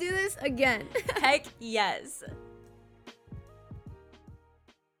 We will do this again. Heck yes.